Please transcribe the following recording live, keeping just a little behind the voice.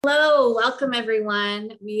Hello, welcome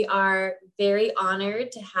everyone. We are very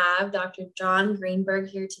honored to have Dr. John Greenberg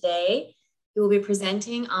here today. He will be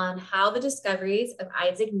presenting on how the discoveries of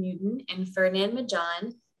Isaac Newton and Ferdinand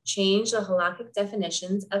Magellan changed the halakhic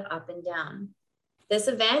definitions of up and down. This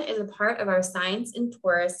event is a part of our Science in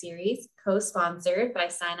Torah series, co-sponsored by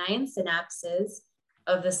Sinai and Synapses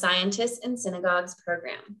of the Scientists in Synagogues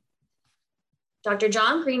program. Dr.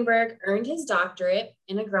 John Greenberg earned his doctorate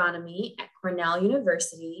in agronomy at Cornell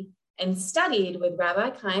University and studied with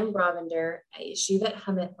Rabbi Chaim Brovender at Yeshivat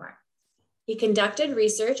HaMitbar. He conducted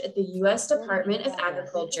research at the U.S. Department of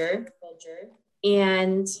Agriculture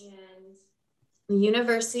and the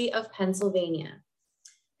University of Pennsylvania,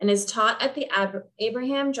 and is taught at the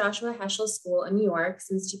Abraham Joshua Heschel School in New York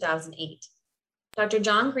since 2008. Dr.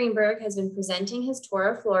 John Greenberg has been presenting his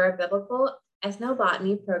Torah Flora Biblical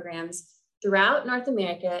Ethnobotany programs throughout North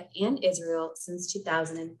America and Israel since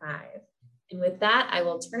 2005. And with that, I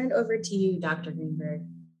will turn it over to you, Dr. Greenberg.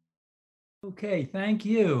 Okay, thank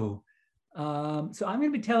you. So I'm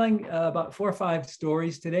going to be telling about 4 or 5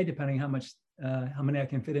 stories today, depending how many I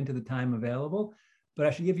can fit into the time available. But I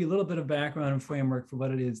should give you a little bit of background and framework for what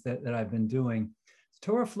it is that I've been doing.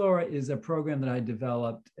 Torah Flora is a program that I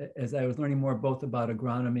developed as I was learning more both about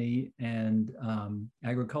agronomy and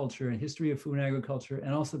agriculture and history of food and agriculture,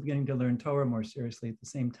 and also beginning to learn Torah more seriously at the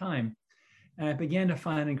same time. And I began to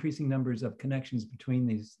find increasing numbers of connections between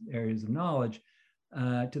these areas of knowledge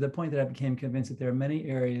to the point that I became convinced that there are many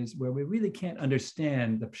areas where we really can't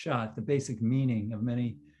understand the pshat, the basic meaning of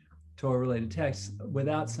many Torah-related texts,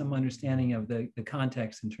 without some understanding of the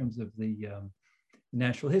context in terms of the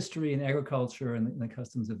natural history and agriculture and the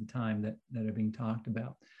customs of the time that are being talked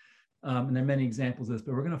about. And there are many examples of this,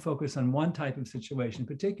 but we're going to focus on one type of situation, in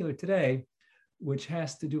particular today, which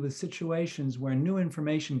has to do with situations where new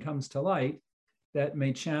information comes to light that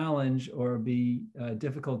may challenge or be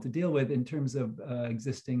difficult to deal with in terms of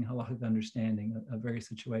existing halakhic understanding of various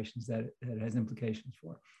situations that it has implications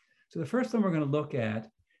for. So the first one we're going to look at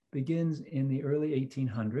begins in the early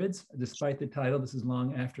 1800s. Despite the title, this is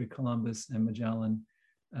long after Columbus and Magellan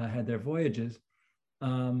had their voyages.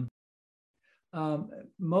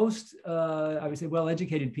 Most, I would say,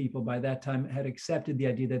 well-educated people by that time had accepted the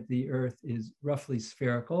idea that the Earth is roughly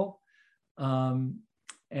spherical. And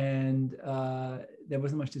there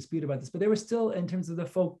wasn't much dispute about this, but there were still, in terms of the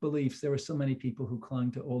folk beliefs, there were so many people who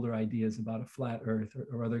clung to older ideas about a flat Earth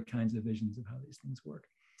or other kinds of visions of how these things work.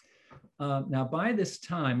 Now, by this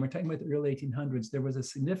time, we're talking about the early 1800s, there was a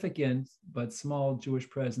significant but small Jewish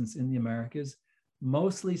presence in the Americas,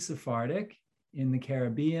 mostly Sephardic, in the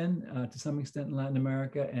Caribbean, to some extent in Latin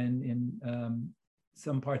America, and in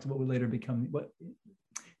some parts of what would later become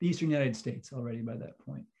the Eastern United States already by that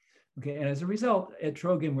point. Okay, and as a result,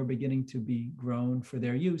 etrogim were beginning to be grown for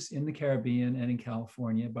their use in the Caribbean and in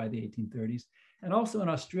California by the 1830s, and also in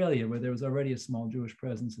Australia, where there was already a small Jewish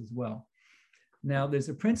presence as well. Now, there's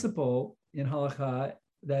a principle in halakha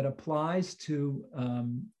that applies to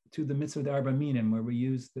the mitzvah of the Arba Minim, where we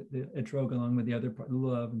use the etrog along with the other part,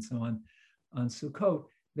 lulav and so on Sukkot,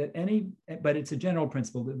 but it's a general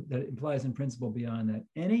principle that implies in principle beyond that.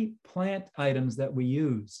 Any plant items that we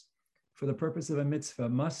use for the purpose of a mitzvah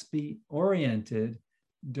must be oriented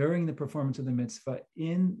during the performance of the mitzvah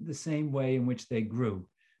in the same way in which they grew.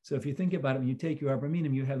 So if you think about it, when you take your Arba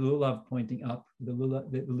Minim, you have the lulav pointing up,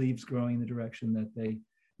 the leaves growing in the direction that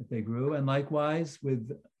they grew. And likewise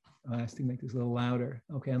with, I have to make this a little louder.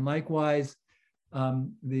 Okay, and likewise,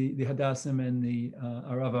 the hadassim and the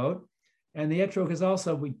aravot. And the etrog is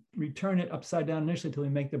also, we turn it upside down initially till we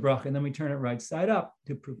make the bracha, and then we turn it right side up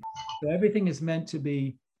to prove it. So everything is meant to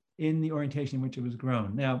be in the orientation in which it was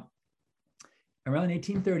grown. Now, around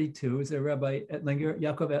 1832, is there Rabbi Ettlinger,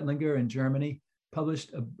 Yaakov Ettlinger in Germany,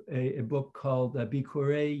 published a book called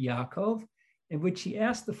Bikurei Yaakov, in which he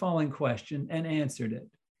asked the following question and answered it.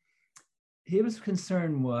 His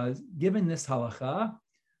concern was, given this halakha,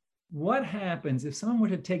 what happens if someone were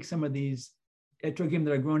to take some of these etrogim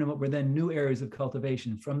that are grown in what were then new areas of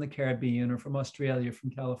cultivation from the Caribbean or from Australia, or from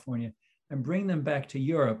California, and bring them back to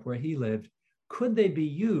Europe where he lived? Could they be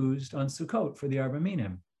used on Sukkot for the Arba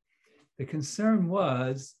Minim? The concern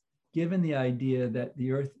was, given the idea that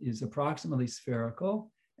the Earth is approximately spherical,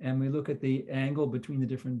 and we look at the angle between the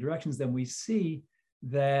different directions, then we see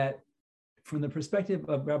that from the perspective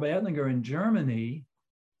of Rabbi Ettlinger in Germany,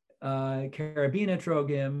 Caribbean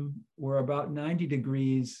etrogim were about 90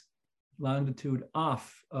 degrees longitude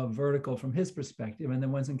off of vertical from his perspective, and the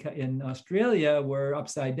ones in Australia were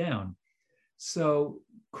upside down. So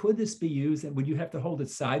could this be used, and would you have to hold it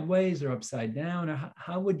sideways or upside down, or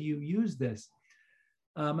how would you use this?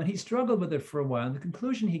 And he struggled with it for a while. And the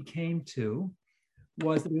conclusion he came to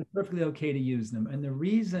was that it was perfectly okay to use them. And the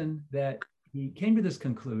reason that he came to this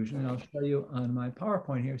conclusion, and I'll show you on my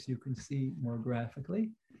PowerPoint here so you can see more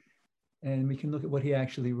graphically, and we can look at what he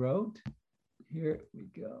actually wrote. Here we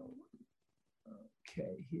go.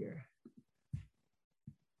 Okay, here.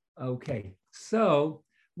 Okay, so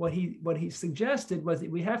what he suggested was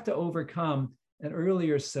that we have to overcome an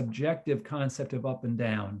earlier subjective concept of up and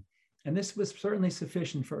down. And this was certainly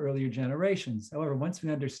sufficient for earlier generations. However, once we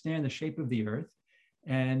understand the shape of the Earth,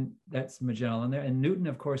 and that's Magellan there, and Newton,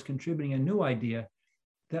 of course, contributing a new idea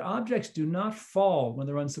that objects do not fall when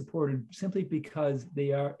they're unsupported simply because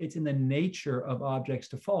it's in the nature of objects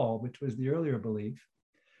to fall, which was the earlier belief,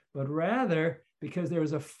 but rather because there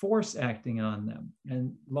is a force acting on them.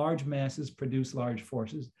 And large masses produce large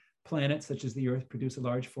forces. Planets such as the Earth produce a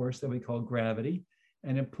large force that we call gravity,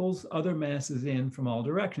 and it pulls other masses in from all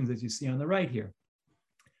directions, as you see on the right here.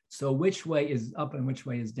 So which way is up and which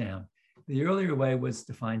way is down? The earlier way was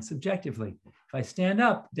defined subjectively. If I stand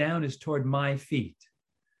up, down is toward my feet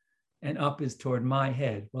and up is toward my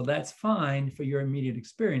head. Well, that's fine for your immediate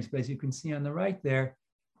experience, but as you can see on the right there,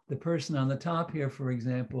 the person on the top here, for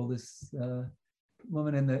example, this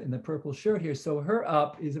woman in the purple shirt here, so her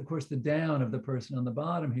up is, of course, the down of the person on the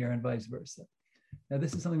bottom here and vice versa. Now,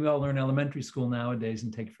 this is something we all learn in elementary school nowadays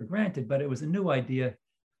and take for granted, but it was a new idea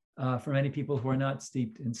for many people who are not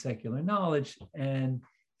steeped in secular knowledge. And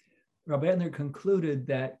Rabbi Ettner concluded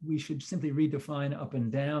that we should simply redefine up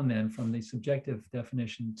and down then from the subjective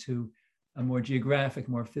definition to a more geographic,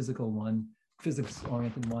 more physical one,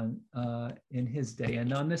 physics-oriented one in his day.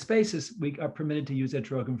 And on this basis, we are permitted to use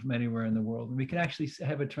etrogam from anywhere in the world. And we can actually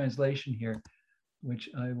have a translation here, which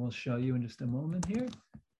I will show you in just a moment here,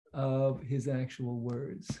 of his actual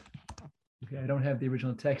words. Okay, I don't have the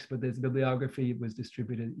original text, but there's bibliography was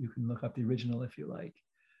distributed. You can look up the original if you like.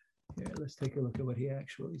 Here, let's take a look at what he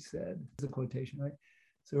actually said. It's a quotation, right?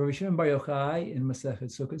 So Rabbi Shimon Bar Yochai in Masechet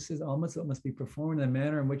Sukkot says, all mitzvot must be performed in the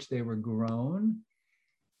manner in which they were grown.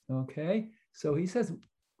 Okay, so he says,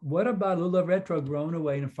 what about lulav retro grown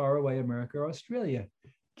away in faraway America or Australia?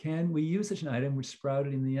 Can we use such an item which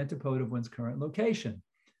sprouted in the antipode of one's current location?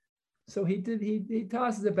 So he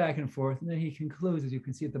tosses it back and forth, and then he concludes, as you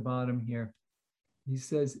can see at the bottom here. He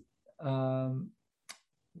says,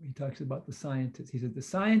 he talks about the scientists. He says, the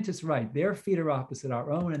scientists write, their feet are opposite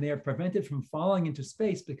our own, and they are prevented from falling into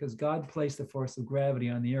space because God placed the force of gravity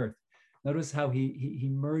on the earth. Notice how he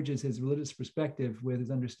merges his religious perspective with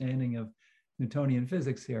his understanding of Newtonian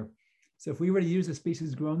physics here. So if we were to use a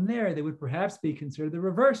species grown there, they would perhaps be considered the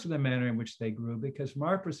reverse of the manner in which they grew, because from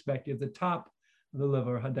our perspective, the top of the lulav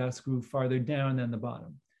or hadas grew farther down than the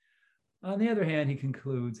bottom. On the other hand, he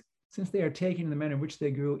concludes, since they are taken in the manner in which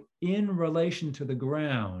they grew in relation to the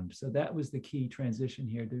ground. So that was the key transition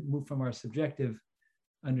here, to move from our subjective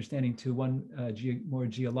understanding to one more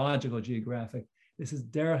geological, geographic. This is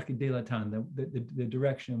derech dilatan, the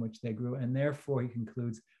direction in which they grew. And therefore, he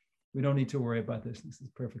concludes, we don't need to worry about this. This is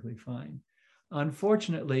perfectly fine.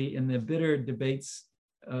 Unfortunately, in the bitter debates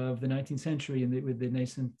of the 19th century and with the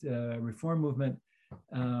nascent reform movement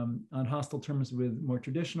on hostile terms with more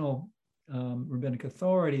traditional rabbinic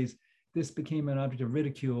authorities, this became an object of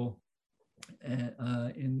ridicule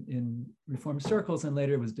in reform circles, and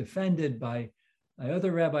later it was defended by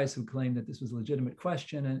other rabbis who claimed that this was a legitimate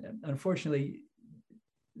question. And unfortunately,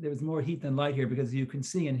 there was more heat than light here, because you can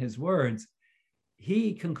see in his words,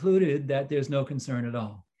 he concluded that there's no concern at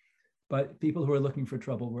all. But people who are looking for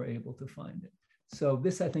trouble were able to find it. So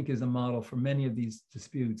this, I think, is a model for many of these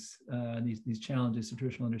disputes, these challenges to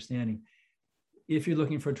traditional understanding. If you're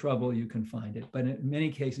looking for trouble, you can find it. But in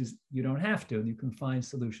many cases, you don't have to. You can find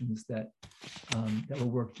solutions that will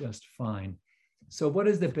work just fine. So what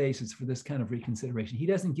is the basis for this kind of reconsideration? He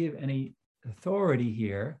doesn't give any authority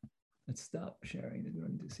here. Let's stop sharing. We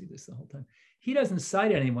don't need to see this the whole time. He doesn't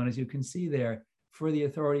cite anyone, as you can see there, for the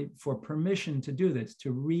authority, for permission to do this,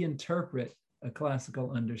 to reinterpret a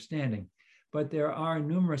classical understanding. But there are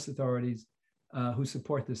numerous authorities who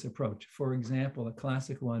support this approach. For example, a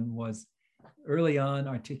classic one was early on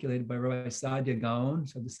articulated by Rabbi Saadia Gaon.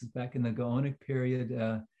 So this is back in the Gaonic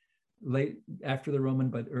period, late after the Roman,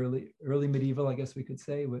 but early medieval, I guess we could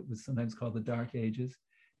say, what was sometimes called the Dark Ages.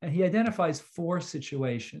 And he identifies 4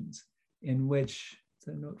 situations in which, is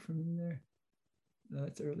that a note from me there? No,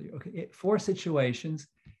 that's earlier. Okay, 4 situations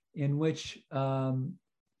in which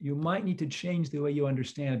you might need to change the way you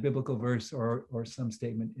understand a biblical verse or some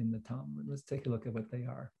statement in the Talmud. Let's take a look at what they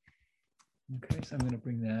are. Okay, so I'm going to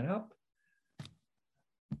bring that up.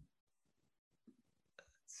 Let's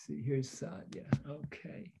see, here's Saadia.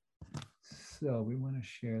 Okay, so we want to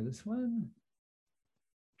share this one.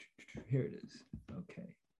 Here it is.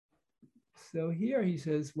 Okay, So here he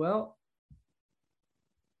says, well,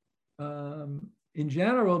 in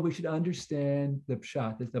general, we should understand the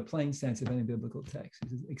pshat, the plain sense of any biblical text,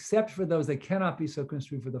 except for those that cannot be so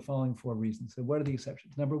construed for the following 4 reasons. So what are the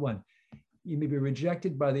exceptions? Number 1, you may be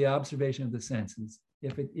rejected by the observation of the senses.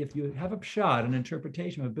 If you have a pshat, an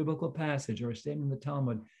interpretation of a biblical passage or a statement in the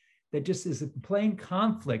Talmud that just is a plain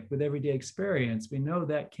conflict with everyday experience, we know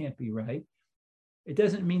that can't be right. It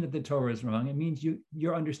doesn't mean that the Torah is wrong. It means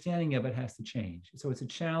your understanding of it has to change. So it's a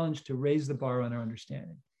challenge to raise the bar on our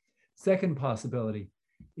understanding. Second possibility,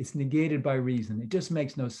 it's negated by reason. It just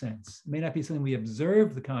makes no sense. It may not be something we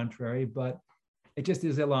observe the contrary, but it just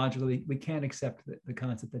is illogical. We can't accept the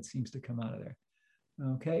concept that seems to come out of there.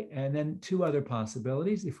 Okay, and then 2 other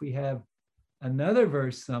possibilities. If we have another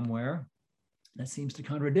verse somewhere that seems to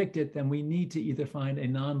contradict it, then we need to either find a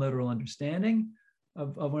non-literal understanding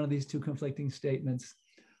of one of these 2 conflicting statements,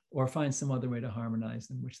 or find some other way to harmonize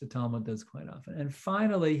them, which the Talmud does quite often. And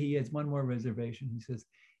finally, he has one more reservation. He says,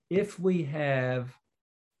 if we have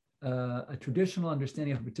a traditional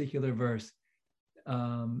understanding of a particular verse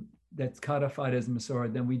that's codified as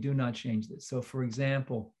Masorah, then we do not change this. So for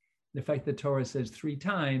example, the fact that Torah says 3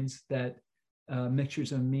 times that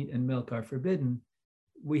mixtures of meat and milk are forbidden,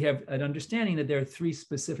 we have an understanding that there are 3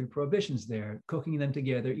 specific prohibitions there: cooking them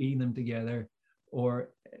together, eating them together, or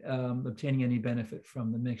obtaining any benefit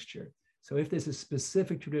from the mixture. So if there's a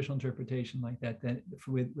specific traditional interpretation like that, then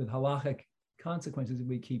with halachic consequences,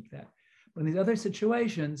 we keep that. But in these other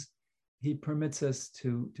situations, he permits us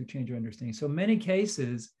to change our understanding. So many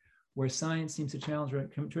cases where science seems to challenge our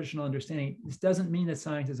traditional understanding, this doesn't mean that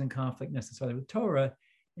science is in conflict necessarily with Torah.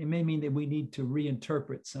 It may mean that we need to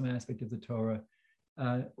reinterpret some aspect of the Torah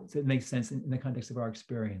so it makes sense in the context of our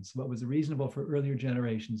experience. What was reasonable for earlier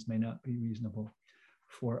generations may not be reasonable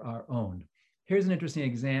for our own. Here's an interesting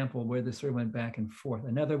example where this sort of went back and forth.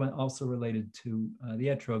 Another one also related to the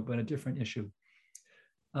etrog, but a different issue.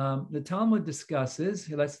 The Talmud discusses,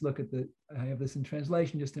 let's look at I have this in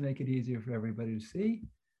translation just to make it easier for everybody to see,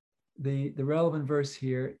 the relevant verse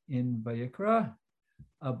here in Vayikra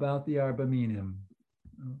about the Arba Minim.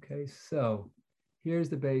 Okay, so here's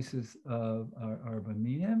the basis of our Arba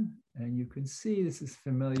Minim, and you can see this is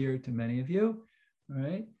familiar to many of you,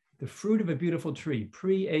 right? The fruit of a beautiful tree,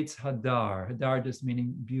 pre-eitz hadar. Hadar just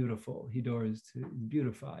meaning beautiful. Hidor is to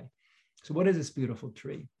beautify. So what is this beautiful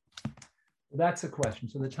tree? Well, that's a question.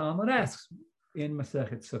 So the Talmud asks in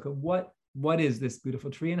Masechet Sukkah, what is this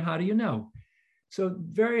beautiful tree and how do you know? So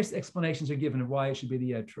various explanations are given of why it should be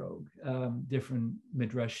the etrog. Different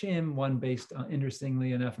midrashim, one based on,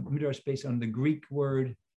 interestingly enough, midrash based on the Greek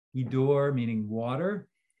word hidor, meaning water,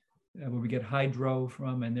 where we get hydro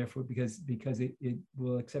from, and therefore because it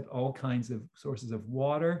will accept all kinds of sources of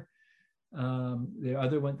water. The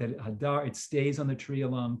other one, that hadar, it stays on the tree a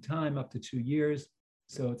long time, up to 2 years.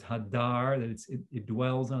 So it's hadar, that it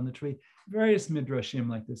dwells on the tree. Various midrashim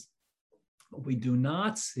like this. What we do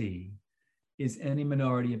not see is any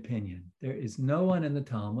minority opinion. There is no one in the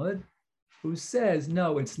Talmud who says,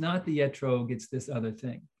 no, it's not the etrog, it's this other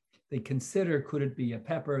thing. They consider, could it be a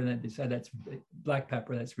pepper? And then they said that's black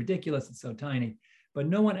pepper, that's ridiculous, it's so tiny. But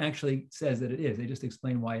no one actually says that it is. They just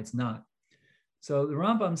explain why it's not. So the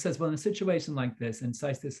Rambam says, well, in a situation like this, and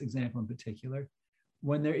cites this example in particular,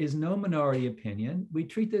 when there is no minority opinion, we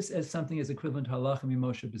treat this as something as equivalent to halacha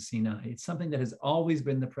mimoshe b'Sinai. It's something that has always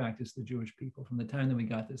been the practice of the Jewish people from the time that we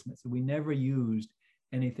got this mitzvah. We never used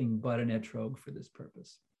anything but an etrog for this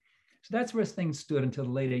purpose. So that's where things stood until the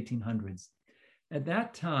late 1800s. At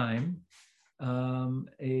that time,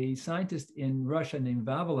 a scientist in Russia named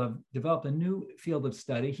Vavilov developed a new field of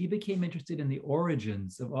study. He became interested in the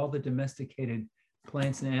origins of all the domesticated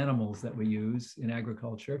plants and animals that we use in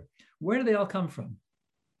agriculture. Where do they all come from?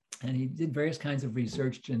 And he did various kinds of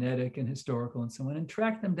research, genetic and historical and so on, and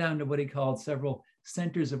tracked them down to what he called several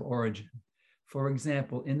centers of origin. For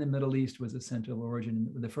example, in the Middle East was a center of origin,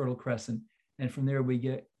 the Fertile Crescent. And from there we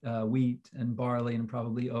get wheat and barley and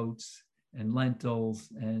probably oats and lentils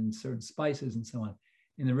and certain spices and so on.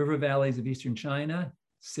 In the river valleys of Eastern China,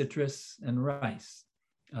 citrus and rice.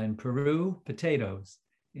 In Peru, potatoes.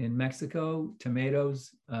 In Mexico,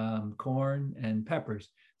 tomatoes, corn, and peppers.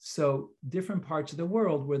 So different parts of the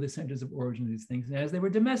world were the centers of origin of these things. And as they were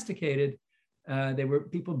domesticated,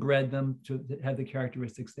 people bred them to have the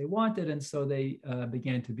characteristics they wanted. And so they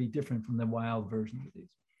began to be different from the wild versions of these.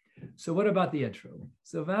 So what about the etrog?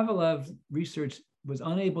 So Vavilov's research was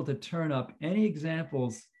unable to turn up any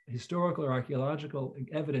examples, historical or archaeological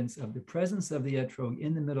evidence of the presence of the etrog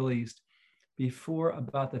in the Middle East before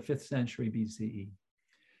about the 5th century BCE.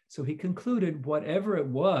 So he concluded whatever it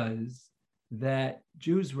was that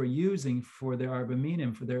Jews were using for their Arba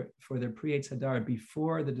Minim, for their Pri-Etz Hadar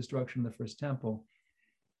before the destruction of the first temple,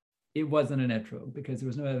 it wasn't an etrog because there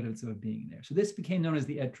was no evidence of it being there. So this became known as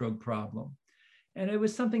the etrog problem. And it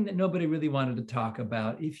was something that nobody really wanted to talk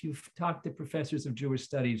about. If you've talked to professors of Jewish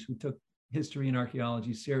studies who took history and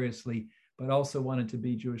archaeology seriously, but also wanted to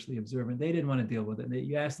be Jewishly observant, they didn't want to deal with it.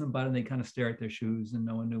 You asked them about it and they kind of stare at their shoes and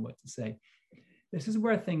no one knew what to say. This is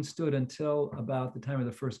where things stood until about the time of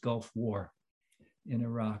the first Gulf War in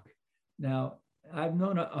Iraq. Now, I've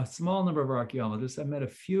known a small number of archaeologists. I've met a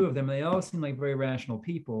few of them. They all seem like very rational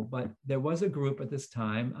people, but there was a group at this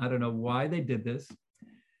time. I don't know why they did this.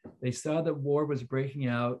 They saw that war was breaking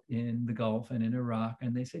out in the Gulf and in Iraq,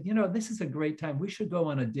 and they said, you know, this is a great time. We should go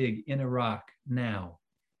on a dig in Iraq now.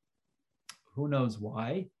 Who knows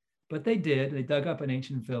why? But they did. They dug up an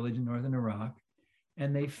ancient village in northern Iraq,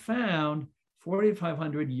 and they found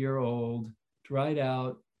 4,500-year-old, dried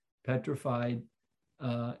out, petrified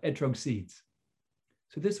etrog seeds.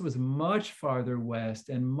 So this was much farther west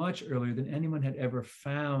and much earlier than anyone had ever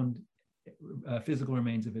found physical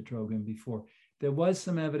remains of etrogim before. There was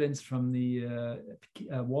some evidence from the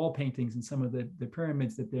wall paintings and some of the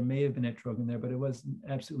pyramids that there may have been etrogim there, but it wasn't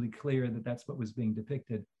absolutely clear that that's what was being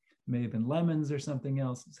depicted. It may have been lemons or something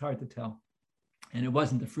else. It's hard to tell. And it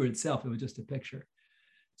wasn't the fruit itself, it was just a picture.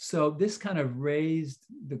 So this kind of raised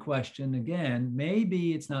the question again,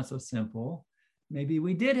 maybe it's not so simple. Maybe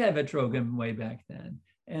we did have etrogim way back then.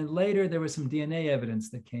 And later there was some DNA evidence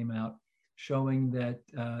that came out showing that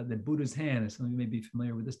the Buddha's hand, as some of you may be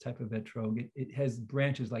familiar with this type of etrog, it has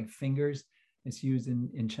branches like fingers. It's used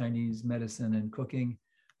in Chinese medicine and cooking.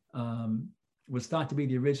 Was thought to be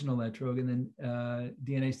the original etrog, and then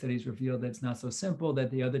DNA studies revealed that it's not so simple, that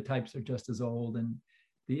the other types are just as old, and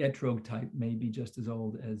the etrog type may be just as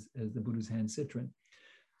old as the Buddha's hand citron.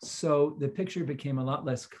 So the picture became a lot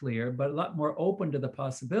less clear, but a lot more open to the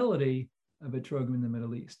possibility of etrogim in the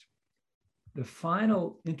Middle East. The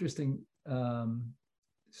final interesting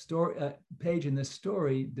page in this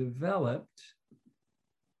story developed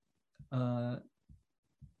about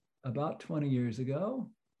 20 years ago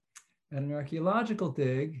at an archaeological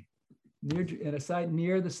dig at a site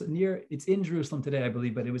it's in Jerusalem today, I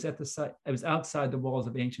believe, but it was at the site, it was outside the walls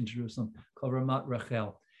of ancient Jerusalem, called Ramat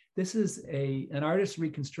Rachel. This is an artist's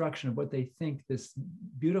reconstruction of what they think this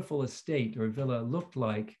beautiful estate or villa looked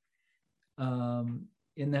like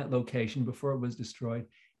in that location before it was destroyed.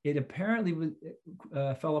 It apparently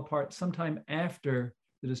fell apart sometime after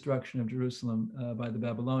the destruction of Jerusalem by the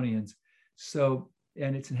Babylonians. So,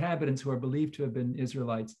 and its inhabitants, who are believed to have been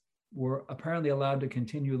Israelites, were apparently allowed to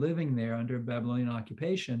continue living there under Babylonian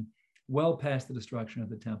occupation well past the destruction of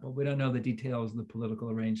the temple. We don't know the details of the political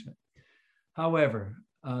arrangement. However,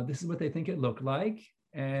 this is what they think it looked like.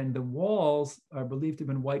 And the walls are believed to have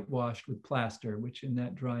been whitewashed with plaster, which in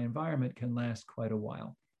that dry environment can last quite a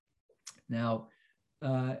while. Now,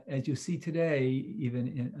 as you see today, even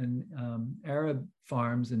in Arab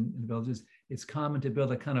farms and villages, it's common to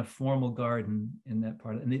build a kind of formal garden in that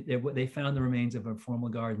part. And they found the remains of a formal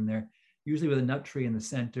garden there, usually with a nut tree in the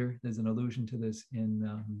center. There's an allusion to this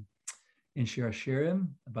in Shir Hashirim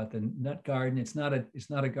about the nut garden. It's not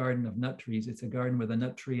a garden of nut trees. It's a garden with a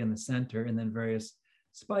nut tree in the center and then various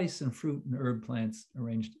spice and fruit and herb plants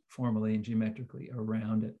arranged formally and geometrically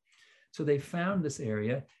around it. So they found this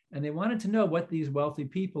area and they wanted to know what these wealthy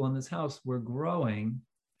people in this house were growing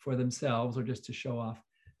for themselves or just to show off.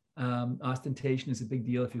 Ostentation is a big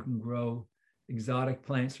deal if you can grow exotic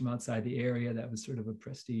plants from outside the area. That was sort of a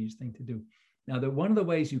prestige thing to do. Now, one of the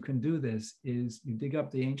ways you can do this is you dig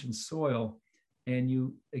up the ancient soil and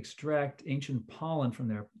you extract ancient pollen from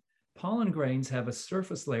there. Pollen grains have a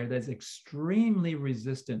surface layer that's extremely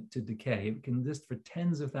resistant to decay. It can exist for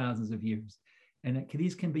tens of thousands of years. And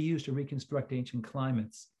these can be used to reconstruct ancient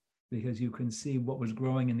climates because you can see what was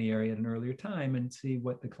growing in the area at an earlier time and see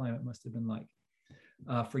what the climate must have been like.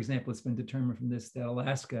 For example, it's been determined from this that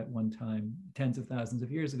Alaska at one time, tens of thousands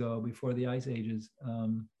of years ago, before the ice ages,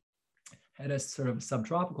 had a sort of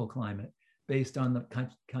subtropical climate based on the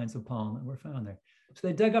kinds of pollen that were found there. So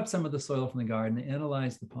they dug up some of the soil from the garden, they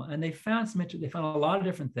analyzed the pollen, and they found a lot of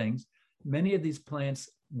different things. Many of these plants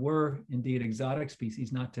were indeed exotic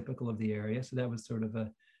species, not typical of the area. So that was sort of a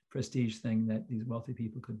prestige thing that these wealthy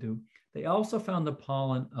people could do. They also found the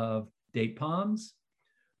pollen of date palms,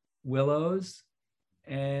 willows,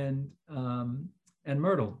 and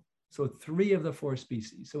myrtle. So 3 of the 4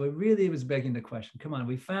 species. So it really was begging the question, come on,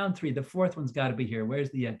 we found 3, the 4th one's got to be here.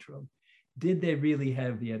 Where's the etrog? Did they really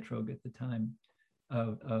have the etrog at the time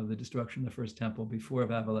of the destruction of the first temple before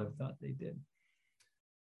Vavilev thought they did?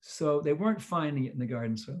 So they weren't finding it in the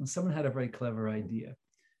garden soil, and someone had a very clever idea.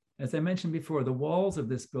 As I mentioned before, the walls of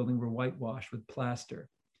this building were whitewashed with plaster.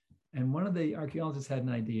 And one of the archaeologists had an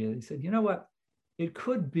idea. He said, you know what? It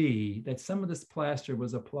could be that some of this plaster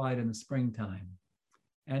was applied in the springtime.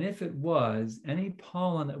 And if it was, any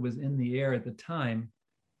pollen that was in the air at the time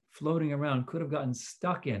floating around could have gotten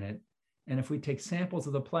stuck in it. And if we take samples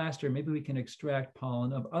of the plaster, maybe we can extract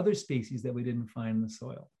pollen of other species that we didn't find in the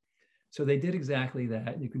soil. So they did exactly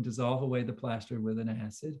that. You can dissolve away the plaster with an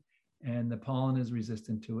acid, and the pollen is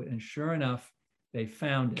resistant to it. And sure enough, they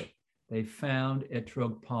found it. They found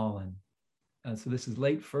etrog pollen. So this is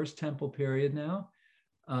late First Temple period now,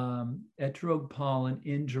 etrog pollen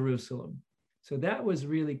in Jerusalem. So that was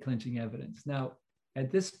really clinching evidence. Now,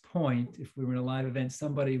 at this point, if we were in a live event,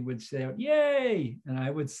 somebody would say, yay! And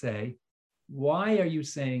I would say, why are you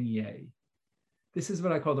saying yay? This is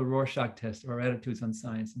what I call the Rorschach test, or attitudes on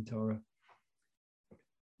science and Torah.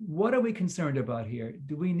 What are we concerned about here?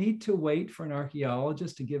 Do we need to wait for an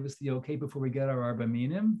archaeologist to give us the okay before we get our Arba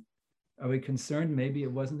Minim? Are we concerned maybe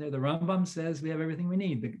it wasn't there? The Rambam says we have everything we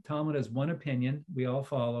need. The Talmud has one opinion, we all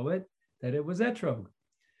follow it, that it was etrog.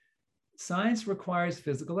 Science requires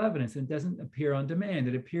physical evidence and doesn't appear on demand.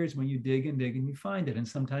 It appears when you dig and you find it. And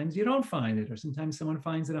sometimes you don't find it, or sometimes someone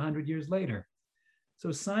finds it 100 years later.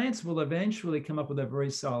 So science will eventually come up with a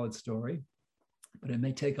very solid story, but it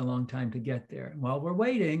may take a long time to get there. And while we're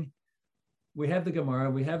waiting, we have the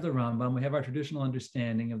Gemara, we have the Rambam, we have our traditional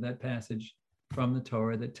understanding of that passage from the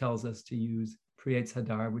Torah that tells us to use Priyetz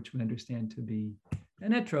Hadar, which we understand to be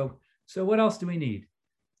an etrog. So what else do we need?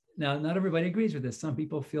 Now, not everybody agrees with this. Some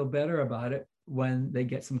people feel better about it when they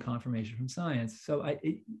get some confirmation from science. So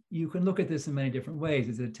you can look at this in many different ways.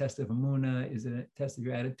 Is it a test of Emunah? Is it a test of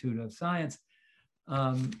your attitude of science?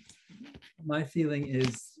 My feeling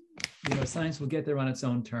is, science will get there on its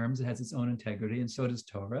own terms. It has its own integrity, and so does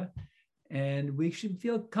Torah. And we should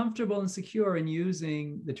feel comfortable and secure in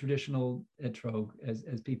using the traditional etrog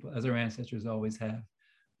as our ancestors always have.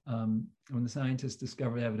 When the scientists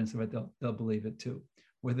discover evidence of it, they'll believe it too.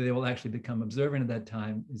 Whether they will actually become observant at that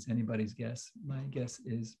time is anybody's guess. My guess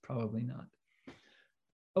is probably not.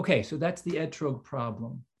 Okay, so that's the etrog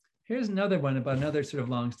problem. Here's another one about another sort of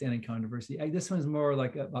long-standing controversy. This one's more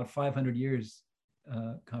like about 500 years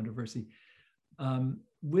controversy.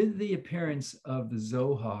 With the appearance of the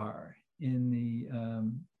Zohar in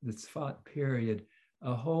the Tzfat period,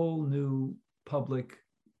 a whole new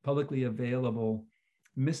publicly available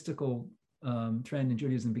mystical trend in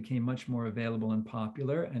Judaism became much more available and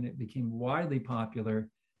popular, and it became widely popular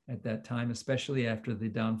at that time, especially after the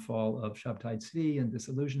downfall of Shabtai Tzvi and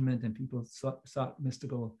disillusionment, and people sought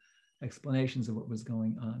mystical explanations of what was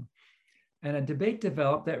going on. And a debate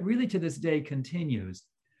developed that really to this day continues.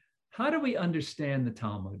 How do we understand the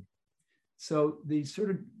Talmud? So the sort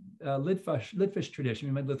of Litvish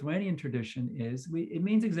tradition, my Lithuanian tradition is, it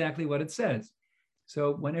means exactly what it says.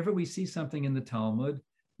 So whenever we see something in the Talmud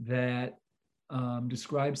that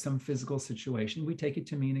describes some physical situation, we take it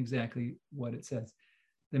to mean exactly what it says.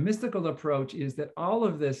 The mystical approach is that all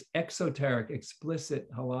of this exoteric, explicit,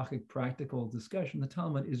 halachic, practical discussion, the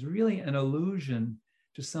Talmud, is really an allusion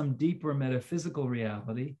to some deeper metaphysical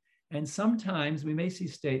reality. And sometimes we may see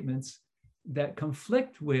statements that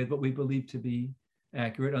conflict with what we believe to be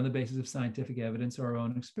accurate on the basis of scientific evidence or our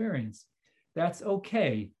own experience. That's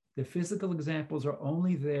okay. The physical examples are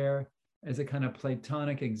only there as a kind of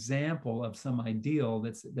Platonic example of some ideal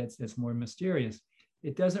that's more mysterious.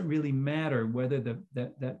 It doesn't really matter whether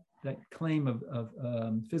that claim of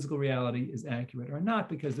physical reality is accurate or not,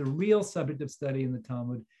 because the real subject of study in the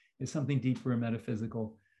Talmud is something deeper and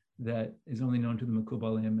metaphysical that is only known to the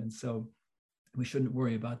Mekubalim. And so we shouldn't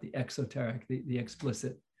worry about the exoteric, the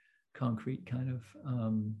explicit, concrete kind of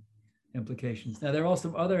implications. Now, there are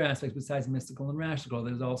also other aspects besides mystical and rational.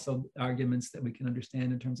 There's also arguments that we can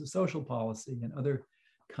understand in terms of social policy and other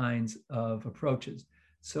kinds of approaches.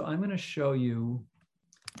 So I'm going to show you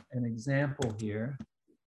an example here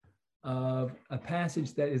of a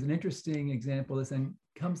passage that is an interesting example and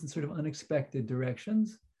comes in sort of unexpected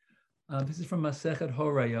directions. This is from Masechet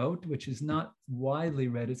Horayot, which is not widely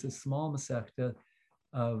read. It's a small Masechta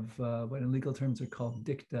of what in legal terms are called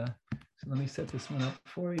dicta. So let me set this one up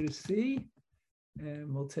for you to see,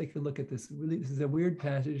 and we'll take a look at this. Really, this is a weird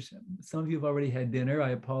passage. Some of you have already had dinner. I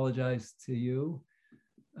apologize to you.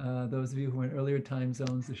 Those of you who are in earlier time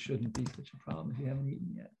zones, this shouldn't be such a problem if you haven't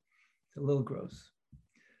eaten yet. It's a little gross.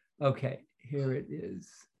 Okay, here it is.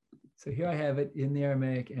 So here I have it in the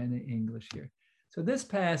Aramaic and the English here. So this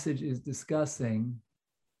passage is discussing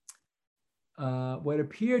what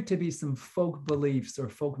appear to be some folk beliefs or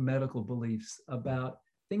folk medical beliefs about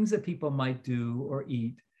things that people might do or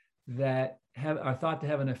eat that are thought to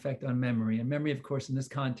have an effect on memory. And memory, of course, in this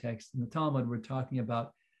context, in the Talmud, we're talking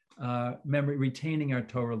about memory, retaining our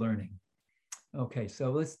Torah learning. Okay,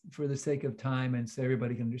 so let's, for the sake of time and so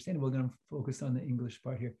everybody can understand, we're going to focus on the English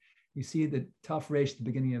part here. You see the Taf Resh at the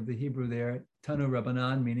beginning of the Hebrew there, Tanu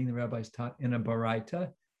Rabbanan, meaning the rabbis taught in a Baraita.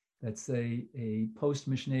 That's a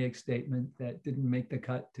post-Mishnaic statement that didn't make the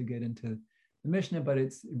cut to get into the Mishnah, but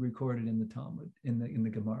it's recorded in the Talmud, in the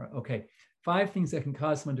Gemara. Okay, 5 things that can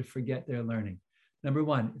cause someone to forget their learning. Number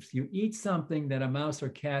 1, if you eat something that a mouse or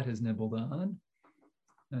cat has nibbled on,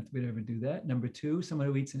 not that we'd ever do that. Number 2, someone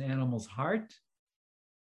who eats an animal's heart.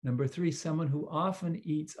 Number 3, someone who often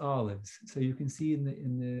eats olives. So you can see in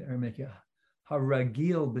the Aramaic,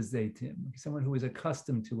 haragil bezeitim, someone who is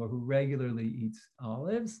accustomed to or who regularly eats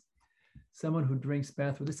olives. Someone who drinks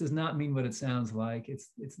bath. This does not mean what it sounds like. It's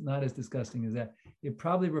not as disgusting as that. It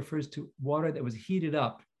probably refers to water that was heated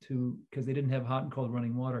up because they didn't have hot and cold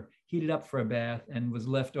running water, heated up for a bath and was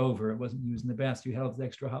left over. It wasn't used in the bath. So you had this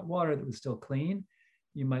extra hot water that was still clean.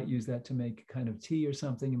 You might use that to make kind of tea or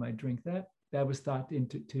something. You might drink that. That was thought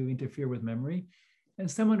to interfere with memory.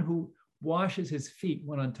 And someone who washes his feet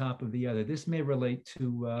one on top of the other. This may relate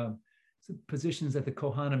to positions that the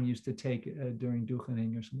Kohanim used to take during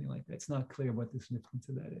Duchening or something like that. It's not clear what the significance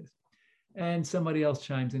of that is. And somebody else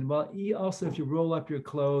chimes in, well, also if you roll up your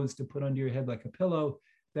clothes to put under your head like a pillow,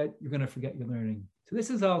 that you're going to forget your learning. So this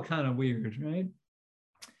is all kind of weird, right?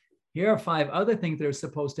 Here are 5 other things that are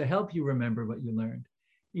supposed to help you remember what you learned.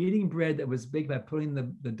 Eating bread that was baked by putting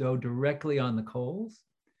the dough directly on the coals,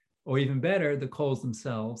 or even better, the coals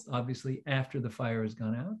themselves, obviously after the fire has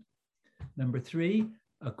gone out. Number 3,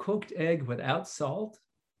 a cooked egg without salt.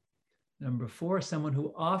 Number 4, someone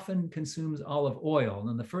who often consumes olive oil.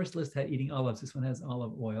 And the first list had eating olives. This one has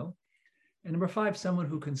olive oil. And number 5, someone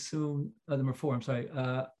who consumed, number 4, I'm sorry,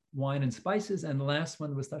 wine and spices. And the last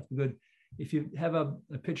one was thought to be good. If you have a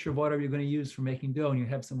pitcher of water you're going to use for making dough and you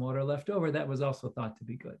have some water left over, that was also thought to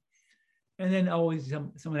be good. And then always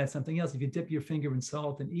someone had something else. If you dip your finger in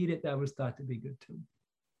salt and eat it, that was thought to be good too.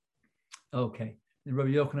 Okay, and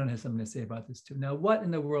Rabbi Yochanan has something to say about this too. Now, what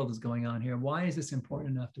in the world is going on here? Why is this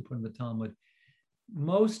important enough to put in the Talmud?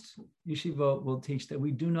 Most yeshivot will teach that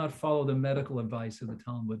we do not follow the medical advice of the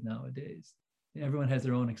Talmud nowadays. Everyone has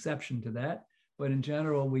their own exception to that, but in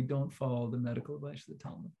general, we don't follow the medical advice of the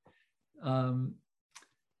Talmud.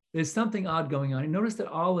 There's something odd going on. You notice that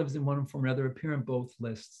olives in one form or another appear in both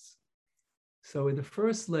lists. So in the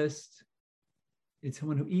first list, it's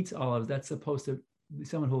someone who eats olives. That's supposed to be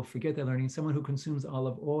someone who will forget their learning. Someone who consumes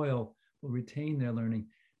olive oil will retain their learning.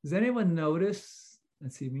 Does anyone notice?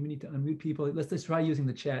 Let's see, we need to unmute people. Let's try using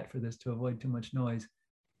the chat for this to avoid too much noise.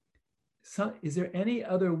 So, is there any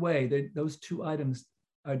other way that those 2 items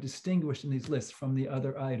are distinguished in these lists from the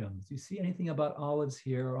other items? Do you see anything about olives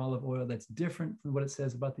here or olive oil that's different from what it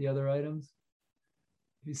says about the other items?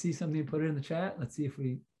 If you see something, put it in the chat. Let's see if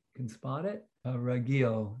we can spot it.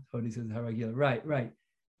 Haragil, Todi says haragil. Right.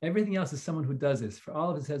 Everything else is someone who does this. For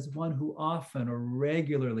olives, it says one who often or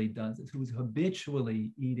regularly does this, who is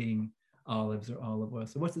habitually eating olives or olive oil.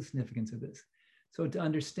 So what's the significance of this? So to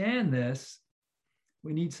understand this,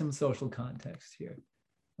 we need some social context here.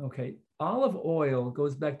 Okay, olive oil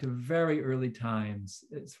goes back to very early times.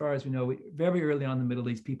 As far as we know, very early on in the Middle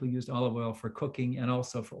East, people used olive oil for cooking and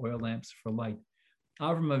also for oil lamps for light.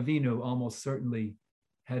 Avram Avinu almost certainly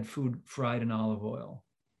had food fried in olive oil.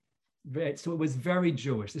 So it was very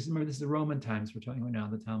Jewish. This is the Roman times we're talking about now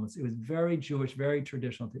in the Talmud. It was very Jewish, very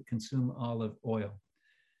traditional to consume olive oil.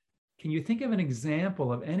 Can you think of an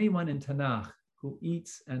example of anyone in Tanakh who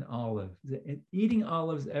eats an olive? Is eating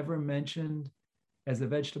olives ever mentioned as a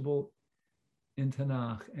vegetable in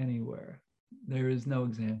Tanakh anywhere? There is no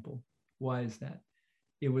example. Why is that?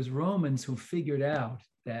 It was Romans who figured out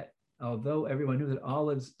that although everyone knew that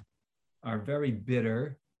olives are very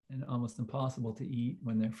bitter and almost impossible to eat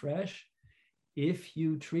when they're fresh, if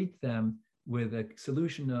you treat them with a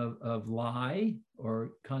solution of lye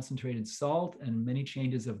or concentrated salt and many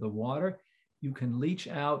changes of the water, you can leach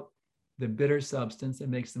out the bitter substance that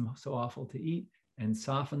makes them so awful to eat and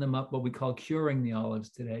soften them up, what we call curing the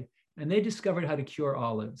olives today. And they discovered how to cure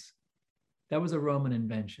olives. That was a Roman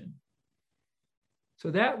invention.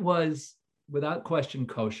 So that was, without question,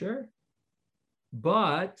 kosher,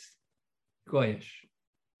 but goyish,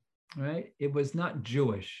 right? It was not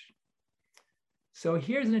Jewish. So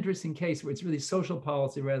here's an interesting case where it's really social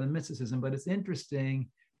policy rather than mysticism, but it's interesting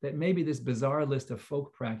that maybe this bizarre list of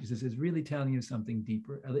folk practices is really telling you something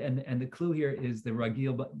deeper. And the clue here is the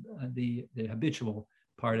ragil, the habitual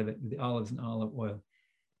part of it, the olives and olive oil,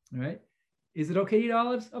 all right? Is it okay to eat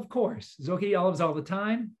olives? Of course. Is it okay to eat olives all the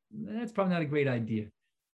time? That's probably not a great idea.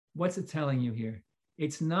 what's it telling you here?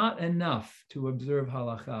 It's not enough to observe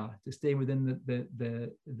halakha, to stay within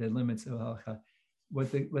the limits of halakha.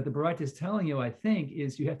 What the Baraita is telling you, I think,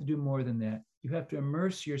 is you have to do more than that. You have to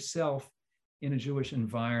immerse yourself in a Jewish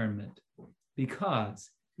environment, because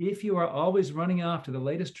if you are always running off to the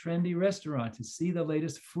latest trendy restaurant to see the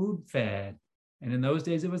latest food fad, and in those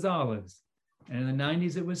days it was olives, and in the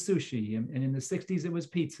 90s it was sushi, and in the 60s it was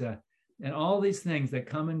pizza, and all these things that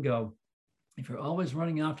come and go, if you're always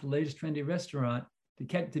running off to the latest trendy restaurant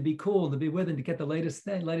to be cool, to be with, and to get the latest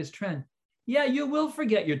thing, latest trend, yeah, you will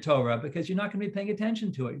forget your Torah, because you're not going to be paying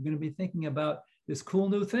attention to it. You're going to be thinking about this cool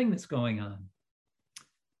new thing that's going on.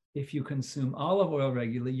 If you consume olive oil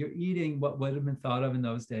regularly, you're eating what would have been thought of in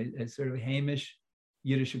those days as sort of Hamish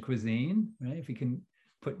Yiddish cuisine, right? If you can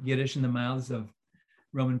put Yiddish in the mouths of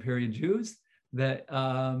Roman period Jews, that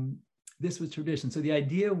this was tradition. So the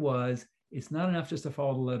idea was, it's not enough just to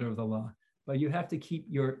follow the letter of the law, but you have to keep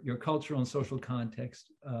your cultural and social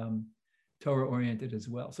context Torah-oriented as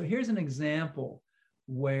well. So here's an example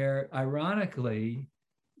where, ironically,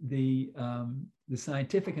 the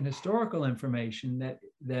scientific and historical information that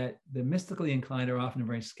the mystically inclined are often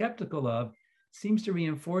very skeptical of seems to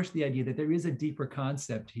reinforce the idea that there is a deeper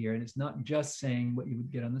concept here. And it's not just saying what you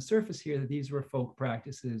would get on the surface here, that these were folk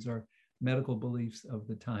practices or medical beliefs of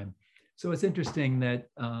the time. So it's interesting that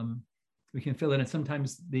we can fill in, and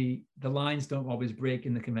sometimes the lines don't always break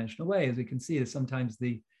in the conventional way. As we can see, that sometimes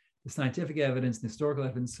the scientific evidence, the historical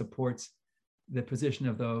evidence supports the position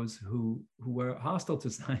of those who were hostile to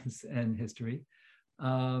science and history,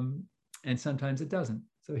 and sometimes it doesn't.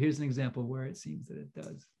 So here's an example where it seems that it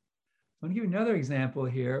does. I'm going to give you another example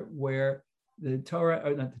here where the Talmud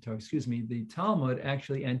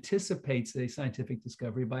actually anticipates a scientific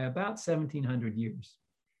discovery by about 1700 years.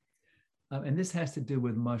 And this has to do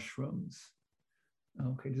with mushrooms.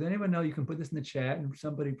 Okay, does anyone know? You can put this in the chat, and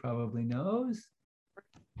somebody probably knows.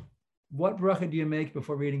 What bracha do you make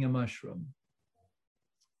before eating a mushroom?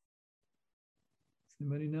 Does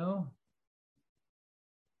anybody know?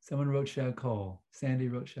 Someone wrote Shakol. Sandy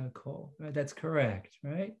wrote Shakol. Right, that's correct,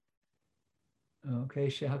 right? Okay,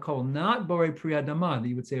 Shakol, not Borei Pri Adama, that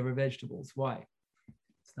you would say over vegetables. Why?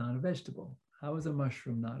 It's not a vegetable. How is a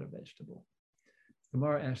mushroom not a vegetable?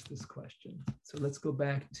 Gemara asked this question. So let's go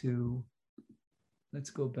back to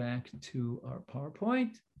our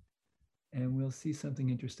PowerPoint, and we'll see something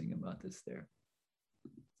interesting about this there.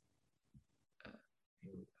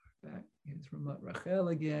 Here we are back. Here's Ramat Rachel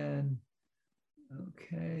again.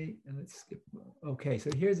 Okay, and let's skip. Okay, so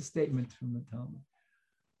here's a statement from the Talmud.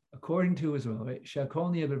 According to as well, right?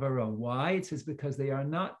 Shakol ni'avaro. Why? It says because they are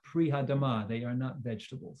not pri hadama, they are not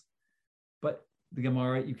vegetables. But the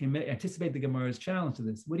Gemara, you can anticipate the Gemara's challenge to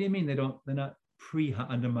this. What do you mean they're not pri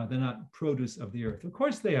hadama, they're not produce of the earth? Of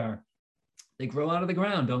course they are. They grow out of the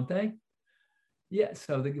ground, don't they? Yes.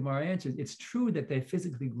 So the Gemara answers, it's true that they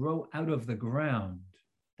physically grow out of the ground.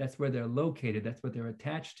 That's where they're located. That's what they're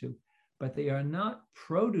attached to. But they are not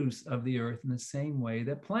produce of the earth in the same way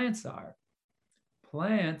that plants are.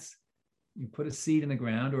 Plants, you put a seed in the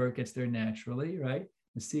ground, or it gets there naturally, right?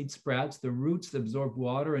 The seed sprouts, the roots absorb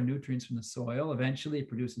water and nutrients from the soil. Eventually, it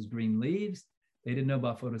produces green leaves. They didn't know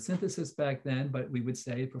about photosynthesis back then, but we would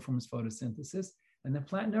say it performs photosynthesis. And the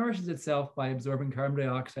plant nourishes itself by absorbing carbon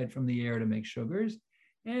dioxide from the air to make sugars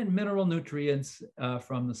and mineral nutrients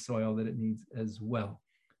from the soil that it needs as well.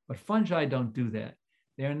 But fungi don't do that.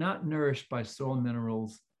 They are not nourished by soil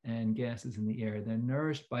minerals and gases in the air. They're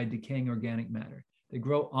nourished by decaying organic matter. They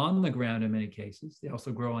grow on the ground in many cases. They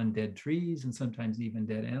also grow on dead trees and sometimes even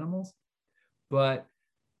dead animals. But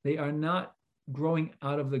they are not growing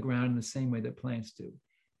out of the ground in the same way that plants do.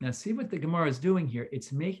 Now, see what the Gemara is doing here.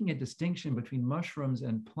 It's making a distinction between mushrooms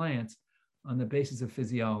and plants on the basis of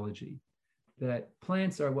physiology. That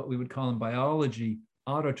plants are what we would call in biology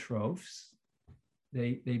autotrophs.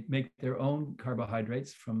 They make their own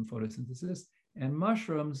carbohydrates from photosynthesis. And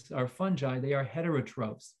mushrooms are fungi. They are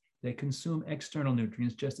heterotrophs. They consume external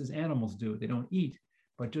nutrients just as animals do. They don't eat,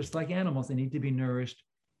 but just like animals, they need to be nourished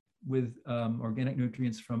with organic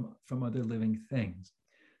nutrients from other living things.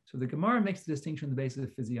 So the Gemara makes the distinction on the basis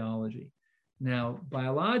of physiology. Now,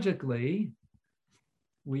 biologically,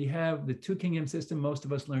 we have the two-kingdom system most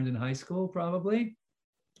of us learned in high school probably,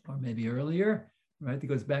 or maybe earlier, right? That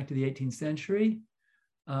goes back to the 18th century.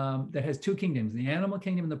 That has two kingdoms, the animal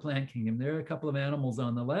kingdom and the plant kingdom. There are a couple of animals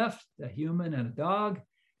on the left, a human and a dog.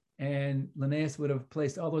 And Linnaeus would have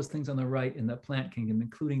placed all those things on the right in the plant kingdom,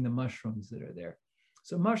 including the mushrooms that are there.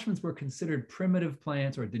 So mushrooms were considered primitive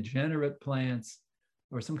plants or degenerate plants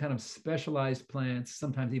or some kind of specialized plants,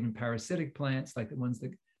 sometimes even parasitic plants like the ones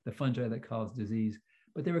that the fungi that cause disease,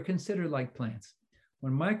 but they were considered like plants.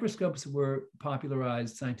 When microscopes were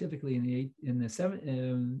popularized scientifically in the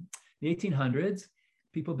 1800s,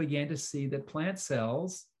 people began to see that plant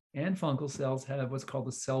cells and fungal cells have what's called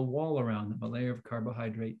a cell wall around them, a layer of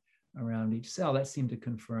carbohydrate around each cell. That seemed to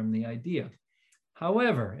confirm the idea.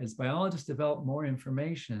 However, as biologists developed more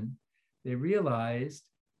information, they realized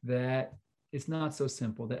that it's not so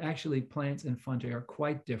simple, that actually plants and fungi are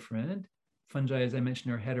quite different. Fungi, as I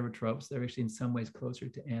mentioned, are heterotrophs. They're actually in some ways closer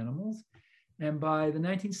to animals. And by the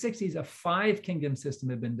 1960s, a 5-kingdom system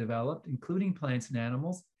had been developed, including plants and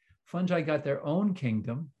animals. Fungi got their own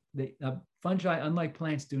kingdom. Fungi, unlike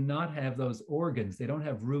plants, do not have those organs. They don't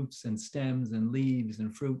have roots and stems and leaves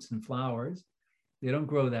and fruits and flowers. They don't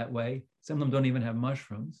grow that way. Some of them don't even have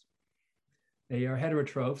mushrooms. They are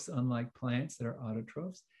heterotrophs, unlike plants that are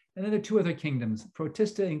autotrophs. And then there are 2 other kingdoms.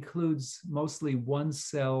 Protista includes mostly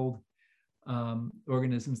one-celled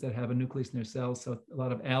organisms that have a nucleus in their cells. So a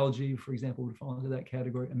lot of algae, for example, would fall into that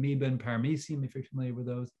category. Amoeba and paramecium, if you're familiar with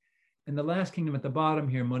those. And the last kingdom at the bottom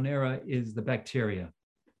here, Monera, is the bacteria.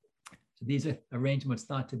 So these are arrangements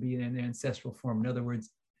thought to be in their ancestral form. In other words,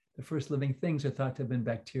 the first living things are thought to have been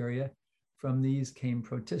bacteria. From these came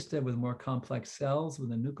Protista with more complex cells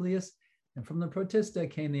with a nucleus. And from the Protista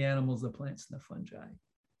came the animals, the plants, and the fungi.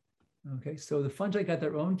 Okay, so the fungi got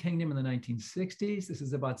their own kingdom in the 1960s. This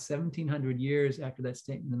is about 1700 years after that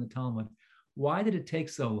statement in the Talmud. Why did it take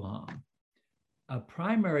so long? A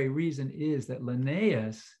primary reason is that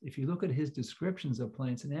Linnaeus, if you look at his descriptions of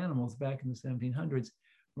plants and animals back in the 1700s,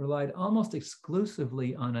 relied almost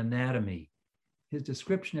exclusively on anatomy. His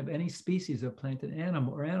description of any species of plant and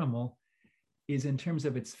animal is in terms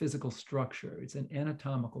of its physical structure. It's an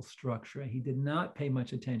anatomical structure. He did not pay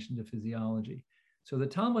much attention to physiology. So the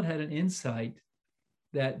Talmud had an insight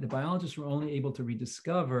that the biologists were only able to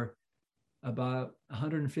rediscover about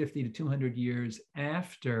 150 to 200 years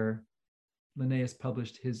after Linnaeus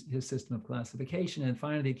published his system of classification. And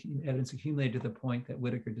finally, the evidence accumulated to the point that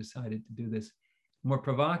Whitaker decided to do this. More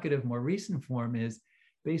provocative, more recent form is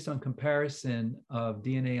based on comparison of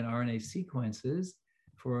DNA and RNA sequences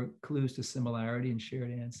for clues to similarity and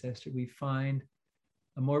shared ancestry. We find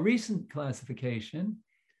a more recent classification.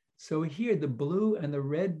 So here, the blue and the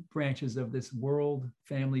red branches of this world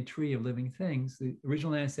family tree of living things, the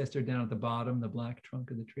original ancestor down at the bottom, the black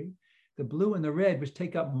trunk of the tree, the blue and the red, which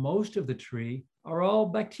take up most of the tree, are all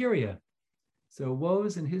bacteria. So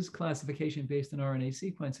Woese, in his classification based on RNA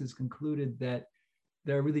sequences, concluded that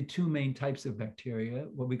there are really 2 main types of bacteria,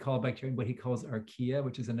 what we call bacteria, what he calls archaea,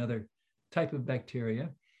 which is another type of bacteria.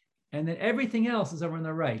 And then everything else is over on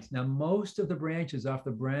the right. Now, most of the branches off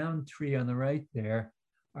the brown tree on the right there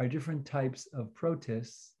are different types of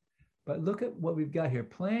protists. But look at what we've got here.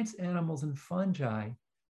 Plants, animals, and fungi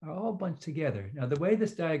are all bunched together. Now, the way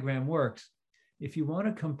this diagram works, if you want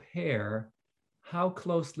to compare how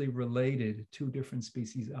closely related 2 different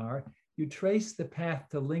species are, you trace the path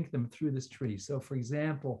to link them through this tree. So for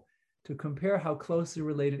example, to compare how closely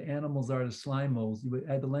related animals are to slime molds, you would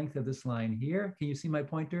add the length of this line here. Can you see my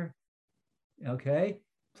pointer? Okay,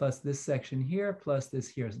 plus this section here, plus this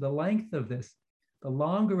here. So the length of this, the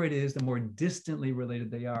longer it is, the more distantly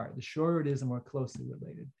related they are. The shorter it is, the more closely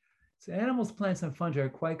related. So animals, plants, and fungi are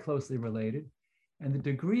quite closely related. And the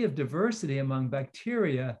degree of diversity among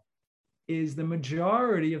bacteria is the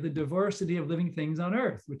majority of the diversity of living things on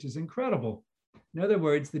Earth, which is incredible. In other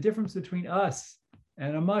words, the difference between us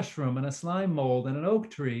and a mushroom and a slime mold and an oak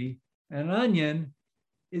tree and an onion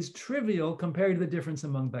is trivial compared to the difference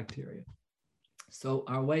among bacteria. So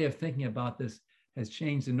our way of thinking about this has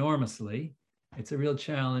changed enormously. It's a real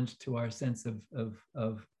challenge to our sense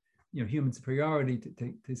of human superiority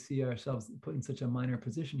to see ourselves put in such a minor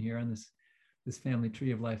position here on this family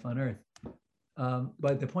tree of life on Earth.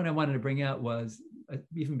 But the point I wanted to bring out was,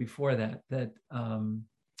 even before that, that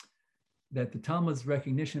the Talmud's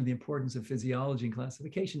recognition of the importance of physiology and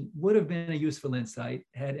classification would have been a useful insight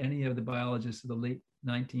had any of the biologists of the late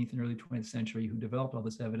 19th and early 20th century who developed all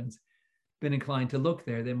this evidence been inclined to look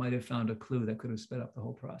there. They might have found a clue that could have sped up the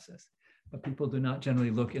whole process. But people do not generally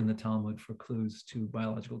look in the Talmud for clues to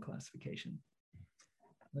biological classification.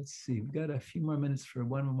 Let's see, we've got a few more minutes for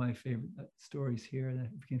one of my favorite stories here.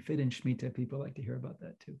 If we can fit in Shemitah, people like to hear about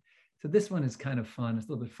that too. So this one is kind of fun. It's a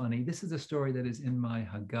little bit funny. This is a story that is in my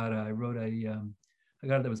Haggadah. I wrote a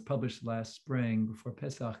Haggadah that was published last spring before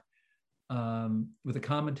Pesach with a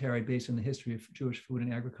commentary based on the history of Jewish food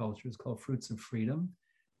and agriculture. It's called Fruits of Freedom.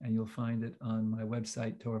 And you'll find it on my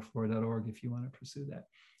website, torahflora.org, if you want to pursue that.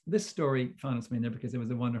 This story found its way in there because it was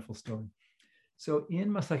a wonderful story. So in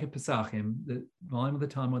Masechet Pesachim, the volume of the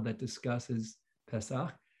Talmud that discusses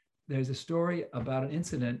Pesach, there's a story about an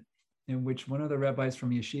incident in which one of the rabbis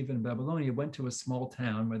from Yeshiva in Babylonia went to a small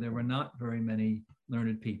town where there were not very many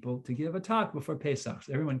learned people to give a talk before Pesach.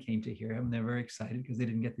 So everyone came to hear him. They're very excited because they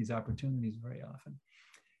didn't get these opportunities very often.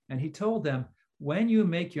 And he told them, when you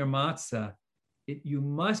make your matzah, you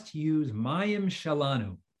must use mayim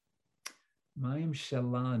shalanu. Mayim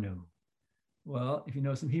shalanu. Well, if you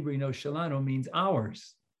know some Hebrew, you know shalanu means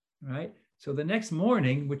ours, right? So the next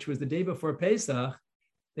morning, which was the day before Pesach,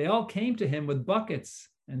 they all came to him with buckets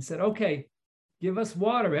and said, okay, give us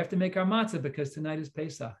water. We have to make our matzah because tonight is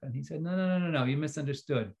Pesach. And he said, no, you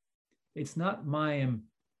misunderstood. It's not mayim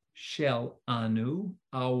shelanu,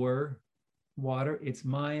 our water. It's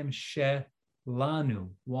mayim shelanu,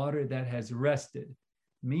 water that has rested,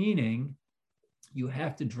 meaning you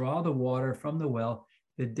have to draw the water from the well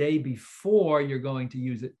the day before you're going to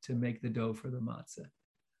use it to make the dough for the matzah.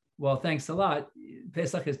 Well, thanks a lot.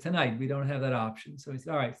 Pesach is tonight. We don't have that option. So he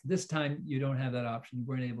said, all right, so this time you don't have that option. You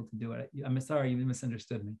weren't able to do it. I'm sorry, you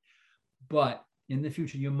misunderstood me. But in the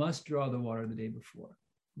future, you must draw the water the day before.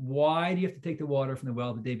 Why do you have to take the water from the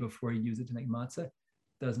well the day before you use it to make matzah?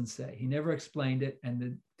 Doesn't say. He never explained it. And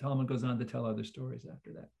the Talmud goes on to tell other stories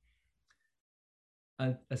after that.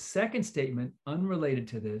 A second statement unrelated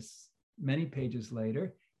to this, many pages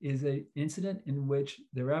later, is an incident in which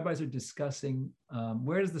the rabbis are discussing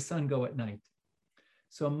where does the sun go at night.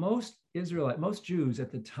 So most Jews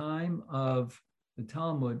at the time of the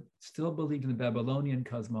Talmud still believed in the Babylonian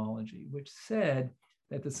cosmology, which said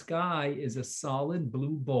that the sky is a solid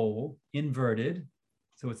blue bowl, inverted,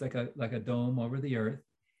 so it's like a dome over the earth,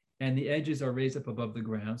 and the edges are raised up above the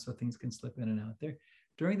ground so things can slip in and out there.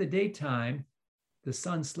 During the daytime, the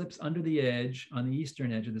sun slips under the edge on the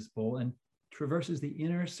eastern edge of this bowl and traverses the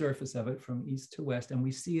inner surface of it from east to west, and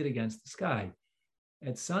we see it against the sky.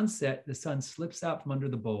 At sunset, the sun slips out from under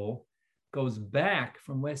the bowl, goes back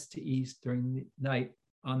from west to east during the night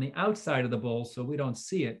on the outside of the bowl, so we don't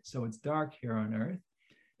see it, so it's dark here on Earth,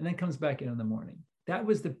 and then comes back in the morning. That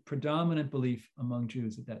was the predominant belief among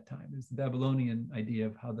Jews at that time. It's the Babylonian idea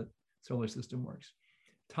of how the solar system works.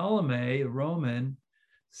 Ptolemy, a Roman,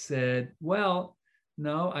 said, well,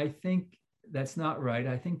 no, I think that's not right.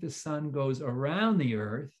 I think the sun goes around the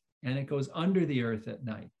earth and it goes under the earth at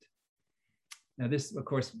night. Now this, of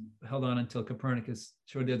course, held on until Copernicus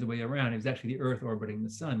showed the other way around. It was actually the earth orbiting the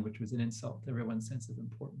sun, which was an insult to everyone's sense of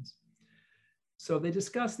importance. So they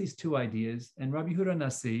discussed these two ideas, and Rabbi Yehuda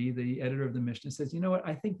Nasi, the editor of the Mishnah, says, you know what,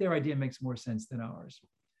 I think their idea makes more sense than ours.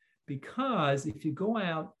 Because if you go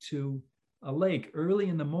out to a lake early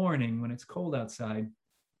in the morning when it's cold outside,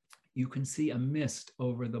 you can see a mist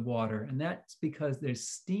over the water. And that's because there's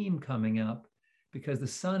steam coming up because the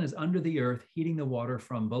sun is under the earth heating the water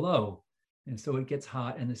from below. And so it gets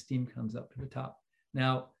hot and the steam comes up to the top.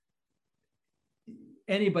 Now,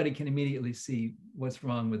 anybody can immediately see what's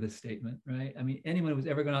wrong with this statement, right? I mean, anyone who's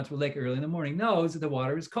ever gone out to a lake early in the morning knows that the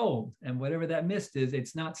water is cold. And whatever that mist is,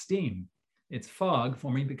 it's not steam. It's fog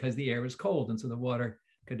forming because the air is cold. And so the water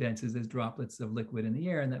condenses as droplets of liquid in the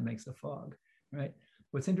air, and that makes a fog, right?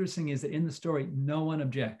 What's interesting is that in the story, no one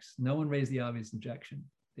objects. No one raised the obvious objection.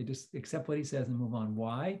 They just accept what he says and move on.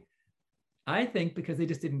 Why? I think because they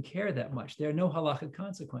just didn't care that much. There are no halachic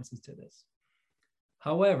consequences to this.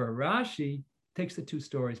 However, Rashi takes the two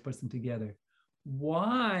stories, puts them together.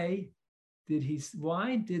 Why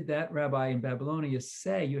did that rabbi in Babylonia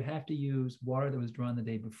say you have to use water that was drawn the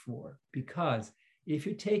day before? Because if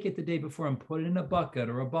you take it the day before and put it in a bucket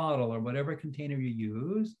or a bottle or whatever container you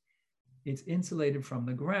use, it's insulated from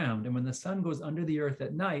the ground. And when the sun goes under the earth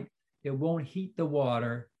at night, it won't heat the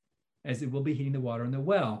water as it will be heating the water in the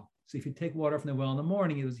well. So if you take water from the well in the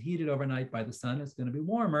morning, it was heated overnight by the sun, it's going to be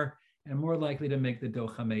warmer and more likely to make the dough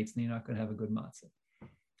chametz, and you're not going to have a good matzah.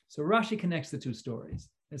 So Rashi connects the two stories.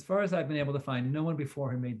 As far as I've been able to find, no one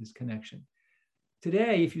before him made this connection.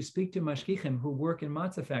 Today, if you speak to mashgichim who work in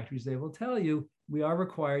matzah factories, they will tell you we are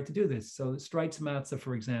required to do this. So Streit's Matzah,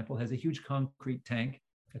 for example, has a huge concrete tank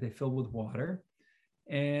that they fill with water,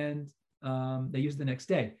 and they use it the next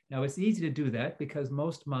day. Now, it's easy to do that because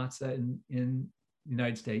most matzah in the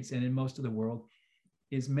United States and in most of the world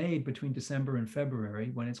is made between December and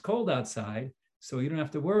February when it's cold outside, so you don't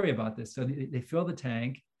have to worry about this. So they fill the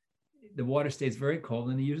tank, the water stays very cold,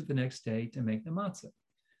 and they use it the next day to make the matzah.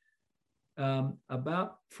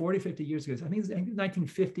 About 40, 50 years ago, I think it was the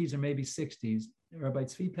 1950s or maybe 60s, Rabbi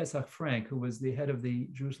Tzvi Pesach Frank, who was the head of the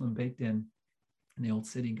Jerusalem Beit Din in the Old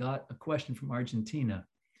City, got a question from Argentina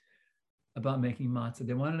about making matzah.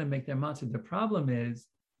 They wanted to make their matzah. The problem is,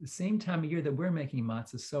 the same time of year that we're making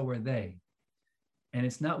matzah, so are they. And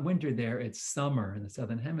it's not winter there, it's summer in the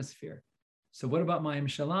Southern Hemisphere. So what about Mayim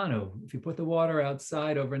Shalanu? If you put the water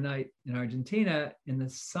outside overnight in Argentina, in the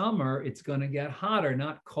summer, it's going to get hotter,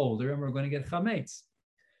 not colder, and we're going to get chametz.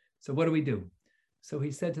 So what do we do? So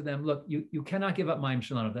he said to them, look, you cannot give up Mayim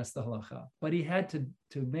Shalanu. That's the halacha. But he had to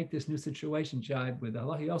make this new situation jibe with the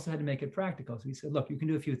halacha. He also had to make it practical. So he said, look, you can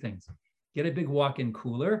do a few things. Get a big walk-in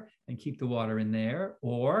cooler and keep the water in there,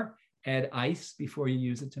 or add ice before you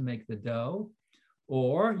use it to make the dough.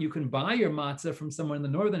 Or you can buy your matzah from somewhere in the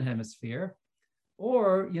northern hemisphere.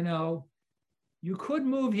 Or, you could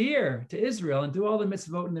move here to Israel and do all the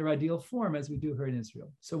mitzvot in their ideal form as we do here in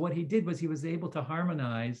Israel. So what he did was he was able to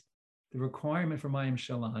harmonize the requirement for Mayim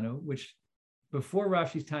Shalanu, which before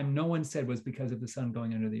Rashi's time, no one said was because of the sun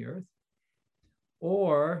going under the earth,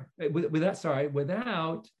 or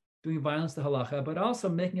without doing violence to halacha, but also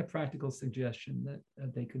making a practical suggestion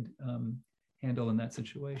that they could handle in that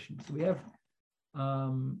situation. So we have,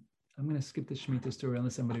 I'm going to skip the Shemitah story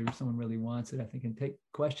unless someone really wants it. I think, and take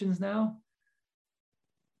questions now.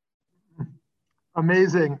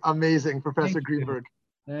 Amazing, Professor Greenberg.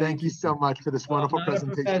 Thank you so much for this wonderful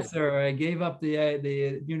presentation. Professor, I gave up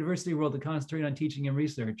the university world to concentrate on teaching and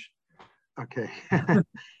research. Okay.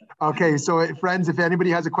 Okay, so friends, if anybody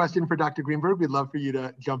has a question for Dr. Greenberg, we'd love for you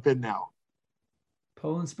to jump in now.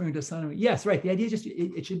 Poland Spring to Sun. Yes, right. The idea is just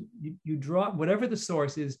you draw whatever the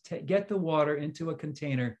source is, get the water into a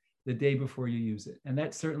container the day before you use it. And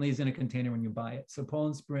that certainly is in a container when you buy it. So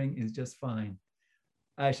Poland Spring is just fine.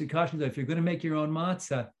 I should caution you that if you're going to make your own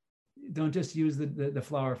matzah, don't just use the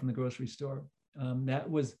flour from the grocery store. That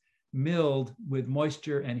was milled with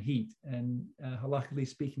moisture and heat, and halakhically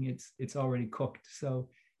speaking, it's already cooked. So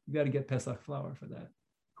you got to get Pesach flour for that.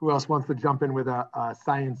 Who else wants to jump in with a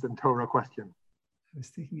science and Torah question? I was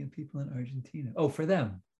thinking of people in Argentina. Oh, for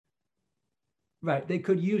them. Right, they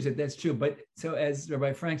could use it, that's true. But so as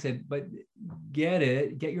Rabbi Frank said, but get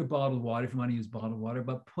your bottled water if you want to use bottled water,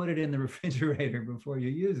 but put it in the refrigerator before you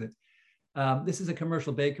use it. This is a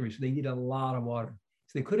commercial bakery, so they need a lot of water.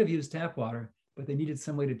 So they could have used tap water, but they needed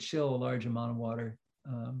some way to chill a large amount of water,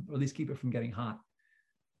 or at least keep it from getting hot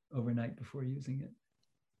overnight before using it.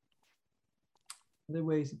 Other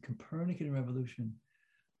ways, Copernican revolution.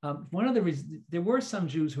 There were some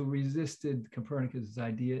Jews who resisted Copernicus'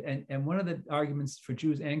 idea, and one of the arguments for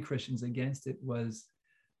Jews and Christians against it was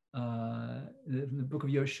the book of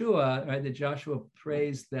Yoshua, right? That Joshua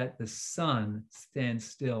prays that the sun stands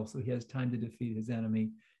still, so he has time to defeat his enemy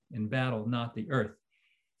in battle, not the earth.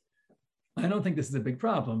 I don't think this is a big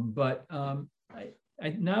problem, but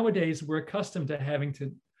nowadays we're accustomed to having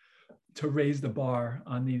to raise the bar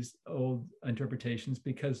on these old interpretations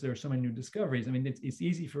because there are so many new discoveries. I mean, it's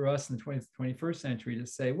easy for us in the 20th, 21st century to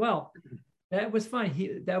say, well, that was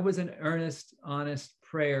fine. That was an earnest, honest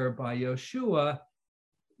prayer by Yoshua.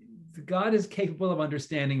 God is capable of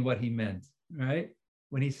understanding what he meant, right?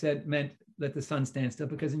 When he meant let the sun stand still,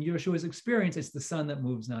 because in Yoshua's experience, it's the sun that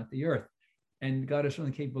moves, not the earth. And God is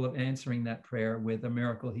certainly capable of answering that prayer with a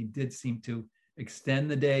miracle. He did seem to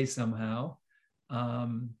extend the day somehow.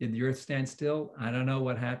 Did the earth stand still? I don't know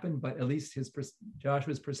what happened, but at least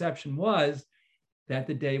Joshua's perception was that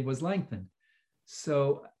the day was lengthened.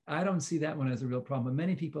 So I don't see that one as a real problem.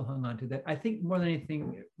 Many people hung on to that. I think more than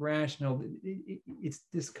anything rational, it's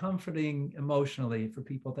discomforting emotionally for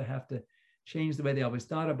people to have to change the way they always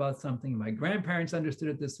thought about something. My grandparents understood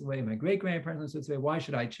it this way. My great-grandparents understood it this way. Why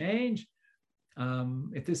should I change?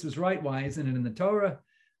 If this was right, why isn't it in the Torah?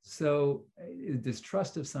 So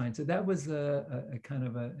distrust of science. So that was a kind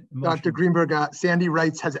of a emotional. Dr. Greenberg, Sandy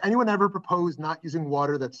writes, has anyone ever proposed not using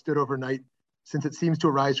water that stood overnight, since it seems to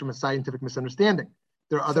arise from a scientific misunderstanding?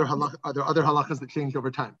 Are there other halachas that changed over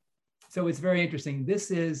time? So it's very interesting.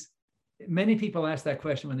 Many people ask that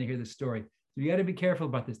question when they hear this story. So you got to be careful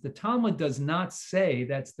about this. The Talmud does not say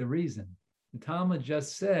that's the reason. The Talmud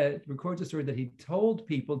just records a story that he told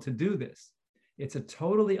people to do this. It's a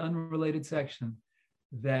totally unrelated section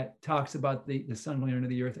that talks about the sun going under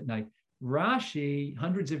the earth at night. Rashi,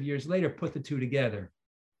 hundreds of years later, put the two together.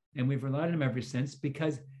 And we've relied on him ever since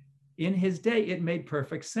because in his day, it made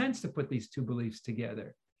perfect sense to put these two beliefs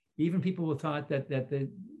together. Even people who thought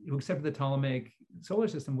who accepted the Ptolemaic solar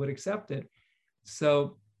system would accept it.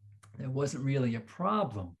 So there wasn't really a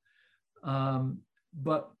problem.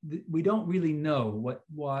 But we don't really know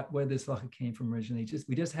where this halacha came from originally.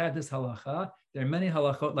 We just had this halacha. There are many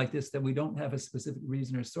halachot like this that we don't have a specific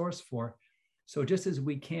reason or source for. So just as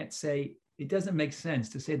we can't say, it doesn't make sense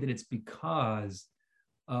to say that it's because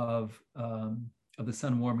of the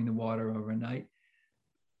sun warming the water overnight.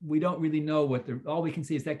 We don't really know all we can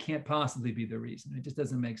see is that can't possibly be the reason. It just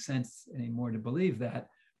doesn't make sense anymore to believe that.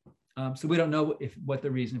 So we don't know what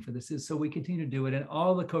the reason for this is. So we continue to do it. And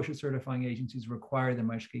all the kosher certifying agencies require the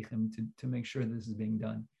mashgichim to make sure this is being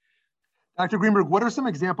done. Dr. Greenberg, what are some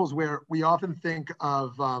examples where we often think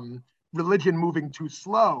of religion moving too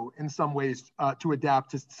slow in some ways to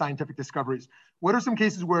adapt to scientific discoveries? What are some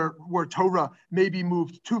cases where Torah maybe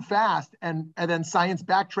moved too fast and then science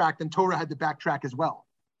backtracked and Torah had to backtrack as well?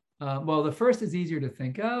 Well, the first is easier to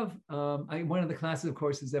think of. One of the classes, of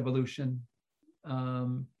course, is evolution.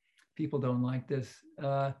 People don't like this.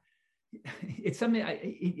 It's something,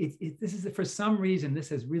 this is, for some reason, this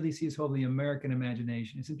has really seized hold of the American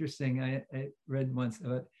imagination. It's interesting. I read once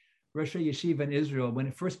about Rosh Yeshiva in Israel, when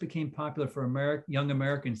it first became popular for young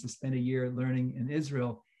Americans to spend a year learning in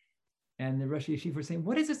Israel. And the Rosh Yeshiva were saying,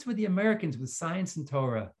 what is this with the Americans with science and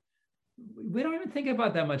Torah? We don't even think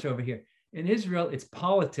about that much over here. In Israel, it's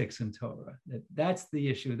politics and Torah. That's the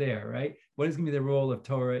issue there, right? What is going to be the role of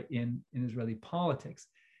Torah in Israeli politics?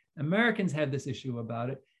 Americans have this issue about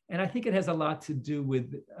it. And I think it has a lot to do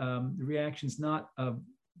with the reactions not of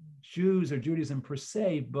Jews or Judaism per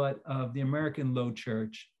se, but of the American low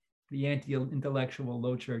church, the anti-intellectual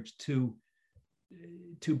low church to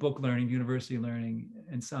book learning, university learning,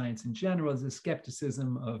 and science in general. Is a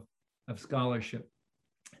skepticism of scholarship.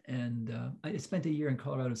 And I spent a year in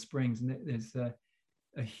Colorado Springs, and there's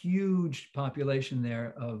a huge population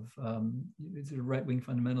there of right-wing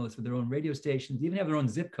fundamentalists with their own radio stations, even have their own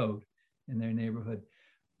zip code in their neighborhood.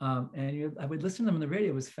 And I would listen to them on the radio.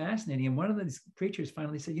 It was fascinating. And one of these preachers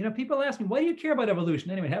finally said, people ask me, why do you care about evolution?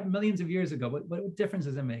 Anyway, it happened millions of years ago. What difference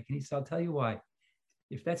does it make? And he said, I'll tell you why.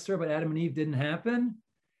 If that story about Adam and Eve didn't happen,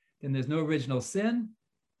 then there's no original sin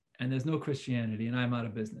and there's no Christianity, and I'm out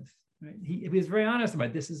of business. Right? He was very honest about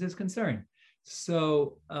it. This is his concern.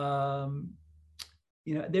 So,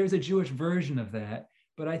 there's a Jewish version of that.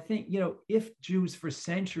 But I think, if Jews for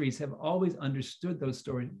centuries have always understood those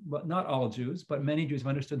stories, well, not all Jews, but many Jews have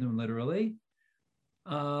understood them literally,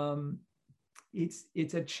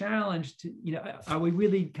 it's a challenge to, are we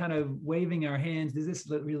really kind of waving our hands? Is this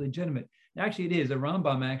really legitimate? Actually, it is. The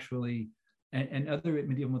Rambam actually, and other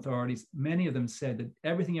medieval authorities, many of them said that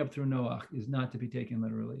everything up through Noach is not to be taken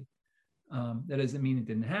literally. That doesn't mean it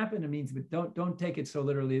didn't happen. It means, but don't take it so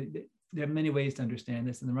literally. There are many ways to understand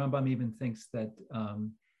this. And the Rambam even thinks that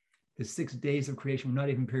the 6 days of creation were not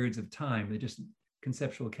even periods of time. They're just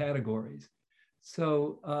conceptual categories.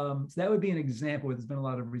 So that would be an example where there's been a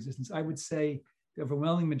lot of resistance. I would say the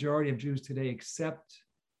overwhelming majority of Jews today accept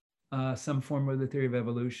some form of the theory of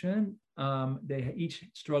evolution. They each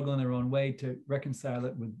struggle in their own way to reconcile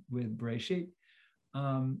it with Bereshit.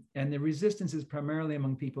 And the resistance is primarily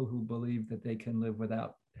among people who believe that they can live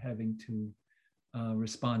without having to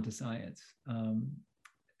respond to science.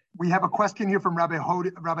 We have a question here from Rabbi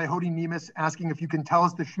Hodi Nemes asking if you can tell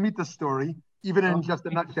us the Shemitah story, even in just a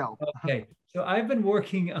nutshell. Okay, so I've been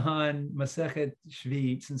working on Masechet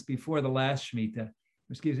Shvit since before the last Shemitah,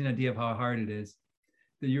 which gives you an idea of how hard it is.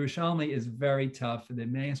 The Yerushalmi is very tough. The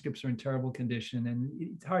manuscripts are in terrible condition, and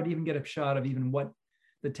it's hard to even get a shot of even what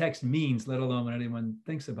the text means, let alone when anyone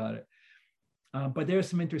thinks about it. But there are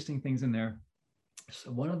some interesting things in there.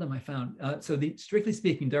 So one of them I found, strictly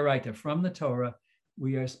speaking, Daraita, from the Torah,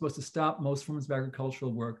 we are supposed to stop most forms of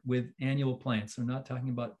agricultural work with annual plants. So we're not talking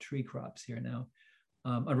about tree crops here now,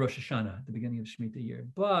 on Rosh Hashanah, at the beginning of the Shemitah year.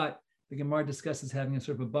 But the Gemara discusses having a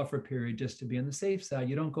sort of a buffer period just to be on the safe side.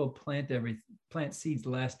 You don't go plant seeds the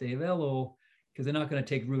last day of Elul, because they're not going to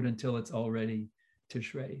take root until it's already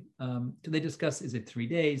Tishrei. So they discuss, is it 3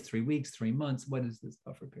 days, 3 weeks, 3 months? What is this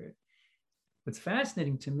buffer period? What's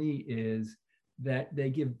fascinating to me is that they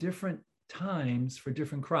give different times for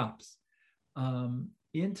different crops.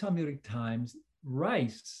 In Talmudic times,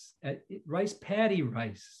 rice, paddy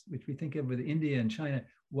rice, which we think of with India and China,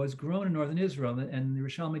 was grown in northern Israel. And the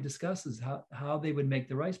Yerushalmi discusses how they would make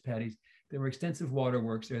the rice paddies. There were extensive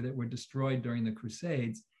waterworks there that were destroyed during the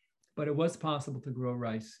Crusades, but it was possible to grow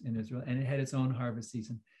rice in Israel, and it had its own harvest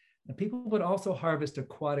season. And people would also harvest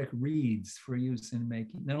aquatic reeds for use in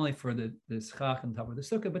making, not only for the schach on top of the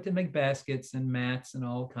sukkah, but to make baskets and mats and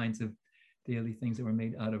all kinds of daily things that were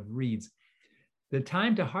made out of reeds. The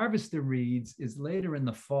time to harvest the reeds is later in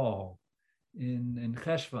the fall, in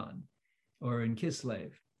Cheshvan or in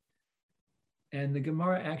Kislev. And the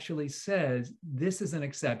Gemara actually says, this is an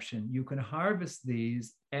exception. You can harvest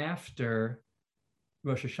these after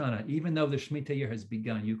Rosh Hashanah, even though the Shemitah year has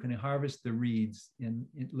begun. You can harvest the reeds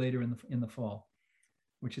later in the fall,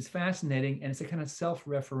 which is fascinating. And it's a kind of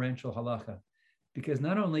self-referential halacha, because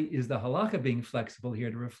not only is the halacha being flexible here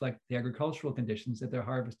to reflect the agricultural conditions that they're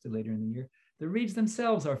harvested later in the year, the reeds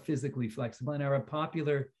themselves are physically flexible and are a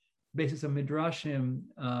popular basis of midrashim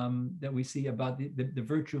that we see about the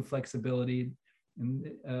virtue of flexibility. And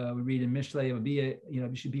we read in Mishlei, it would be you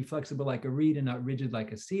should be flexible like a reed and not rigid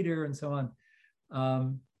like a cedar, and so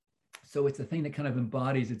on. So it's a thing that kind of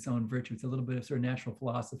embodies its own virtue. It's a little bit of sort of natural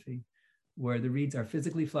philosophy, where the reeds are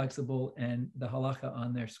physically flexible, and the halacha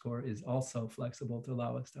on their score is also flexible to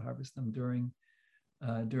allow us to harvest them during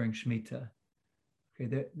Shemitah.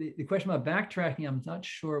 Okay, the question about backtracking, I'm not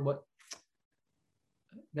sure what.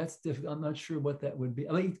 That's difficult. I'm not sure what that would be.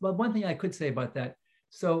 Well, one thing I could say about that.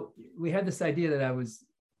 So we had this idea that I was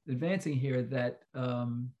advancing here that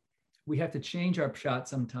we have to change our pshat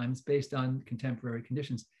sometimes based on contemporary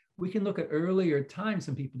conditions. We can look at earlier times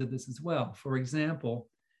when people did this as well. For example,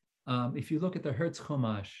 if you look at the Hertz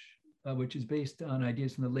Chumash, which is based on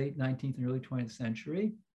ideas from the late 19th and early 20th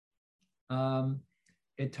century,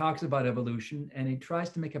 it talks about evolution, and it tries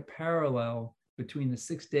to make a parallel between the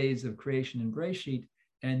 6 days of creation in Bereshit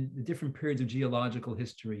and the different periods of geological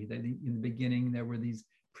history. That in the beginning, there were these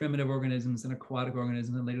primitive organisms and aquatic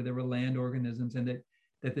organisms, and later there were land organisms, and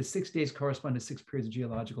that the 6 days correspond to 6 periods of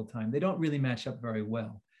geological time. They don't really match up very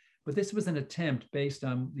well. But this was an attempt based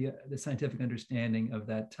on the scientific understanding of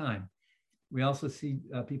that time. We also see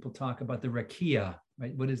people talk about the rakia,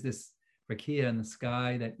 right? What is this rakia in the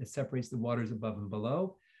sky that separates the waters above and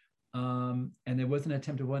below? And there was an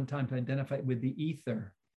attempt at one time to identify it with the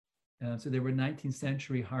ether. So there were 19th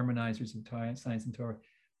century harmonizers of science and Torah.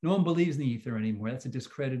 No one believes in the ether anymore. That's a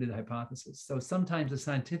discredited hypothesis. So sometimes the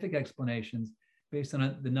scientific explanations based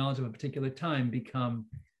on the knowledge of a particular time become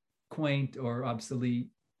quaint or obsolete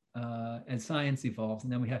as science evolves,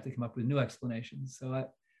 and then we have to come up with new explanations. So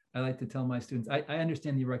I like to tell my students, I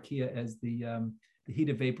understand the rakia as the heat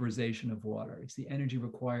of vaporization of water. It's the energy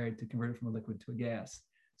required to convert it from a liquid to a gas.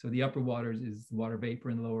 So the upper waters is water vapor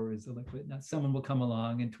and the lower is the liquid. Now someone will come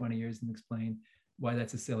along in 20 years and explain why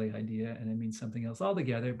that's a silly idea and it means something else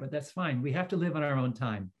altogether, but that's fine. We have to live on our own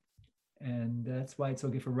time. And that's why it's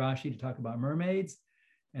okay for Rashi to talk about mermaids,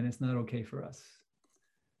 and it's not okay for us.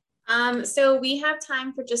 So we have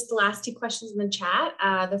time for just the last 2 questions in the chat.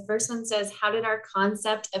 The first one says, how did our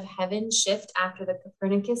concept of heaven shift after the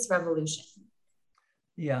Copernicus revolution?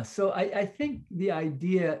 Yeah, so I think the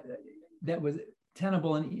idea that was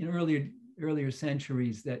tenable in earlier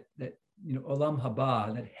centuries that Olam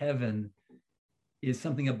Haba, that heaven is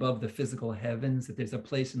something above the physical heavens, that there's a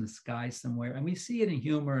place in the sky somewhere. And we see it in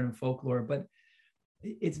humor and in folklore, but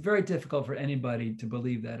it's very difficult for anybody to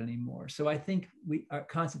believe that anymore. So I think our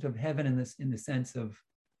concept of heaven in the sense of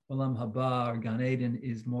Olam Haba or Gan Eden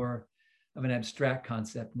is more of an abstract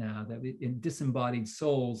concept now, that in disembodied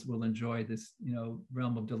souls will enjoy this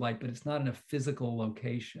realm of delight, but it's not in a physical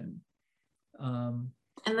location. And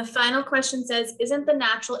the final question says, isn't the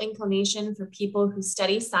natural inclination for people who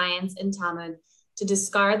study science and Talmud to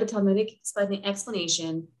discard the Talmudic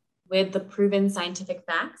explanation with the proven scientific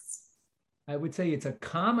facts? I would say it's a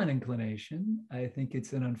common inclination. I think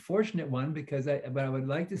it's an unfortunate one because what I would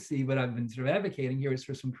like to see, what I've been sort of advocating here is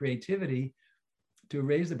for some creativity to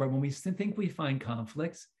raise the bar. When we think we find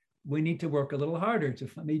conflicts, we need to work a little harder to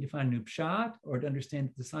maybe find a new pshat or to understand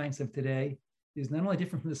that the science of today is not only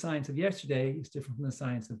different from the science of yesterday, it's different from the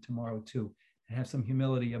science of tomorrow too. And have some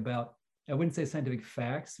humility about, I wouldn't say scientific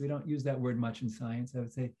facts. We don't use that word much in science. I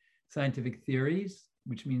would say scientific theories,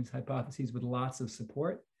 which means hypotheses with lots of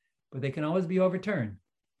support, but they can always be overturned.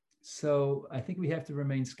 So I think we have to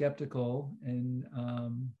remain skeptical. And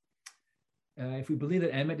if we believe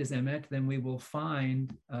that emet is emet, then we will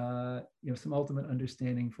find some ultimate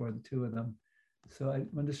understanding for the two of them. So I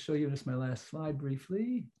want to show you just my last slide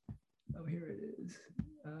briefly. Oh, here it is,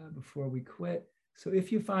 before we quit. So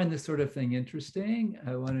if you find this sort of thing interesting,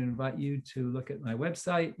 I want to invite you to look at my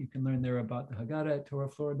website. You can learn there about the Haggadah at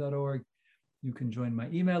torahflorida.org. You can join my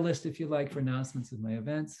email list if you like for announcements of my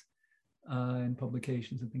events and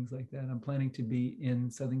publications and things like that. I'm planning to be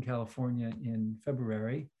in Southern California in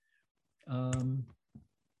February. And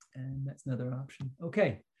that's another option.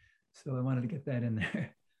 Okay, so I wanted to get that in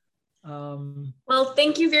there. Well,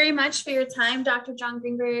 thank you very much for your time, Dr. John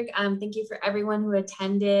Greenberg. Thank you for everyone who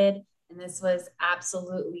attended. And this was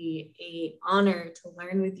absolutely an honor to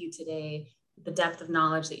learn with you today, the depth of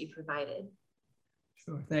knowledge that you provided.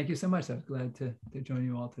 Sure. Thank you so much. I was glad to join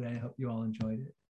you all today. I hope you all enjoyed it.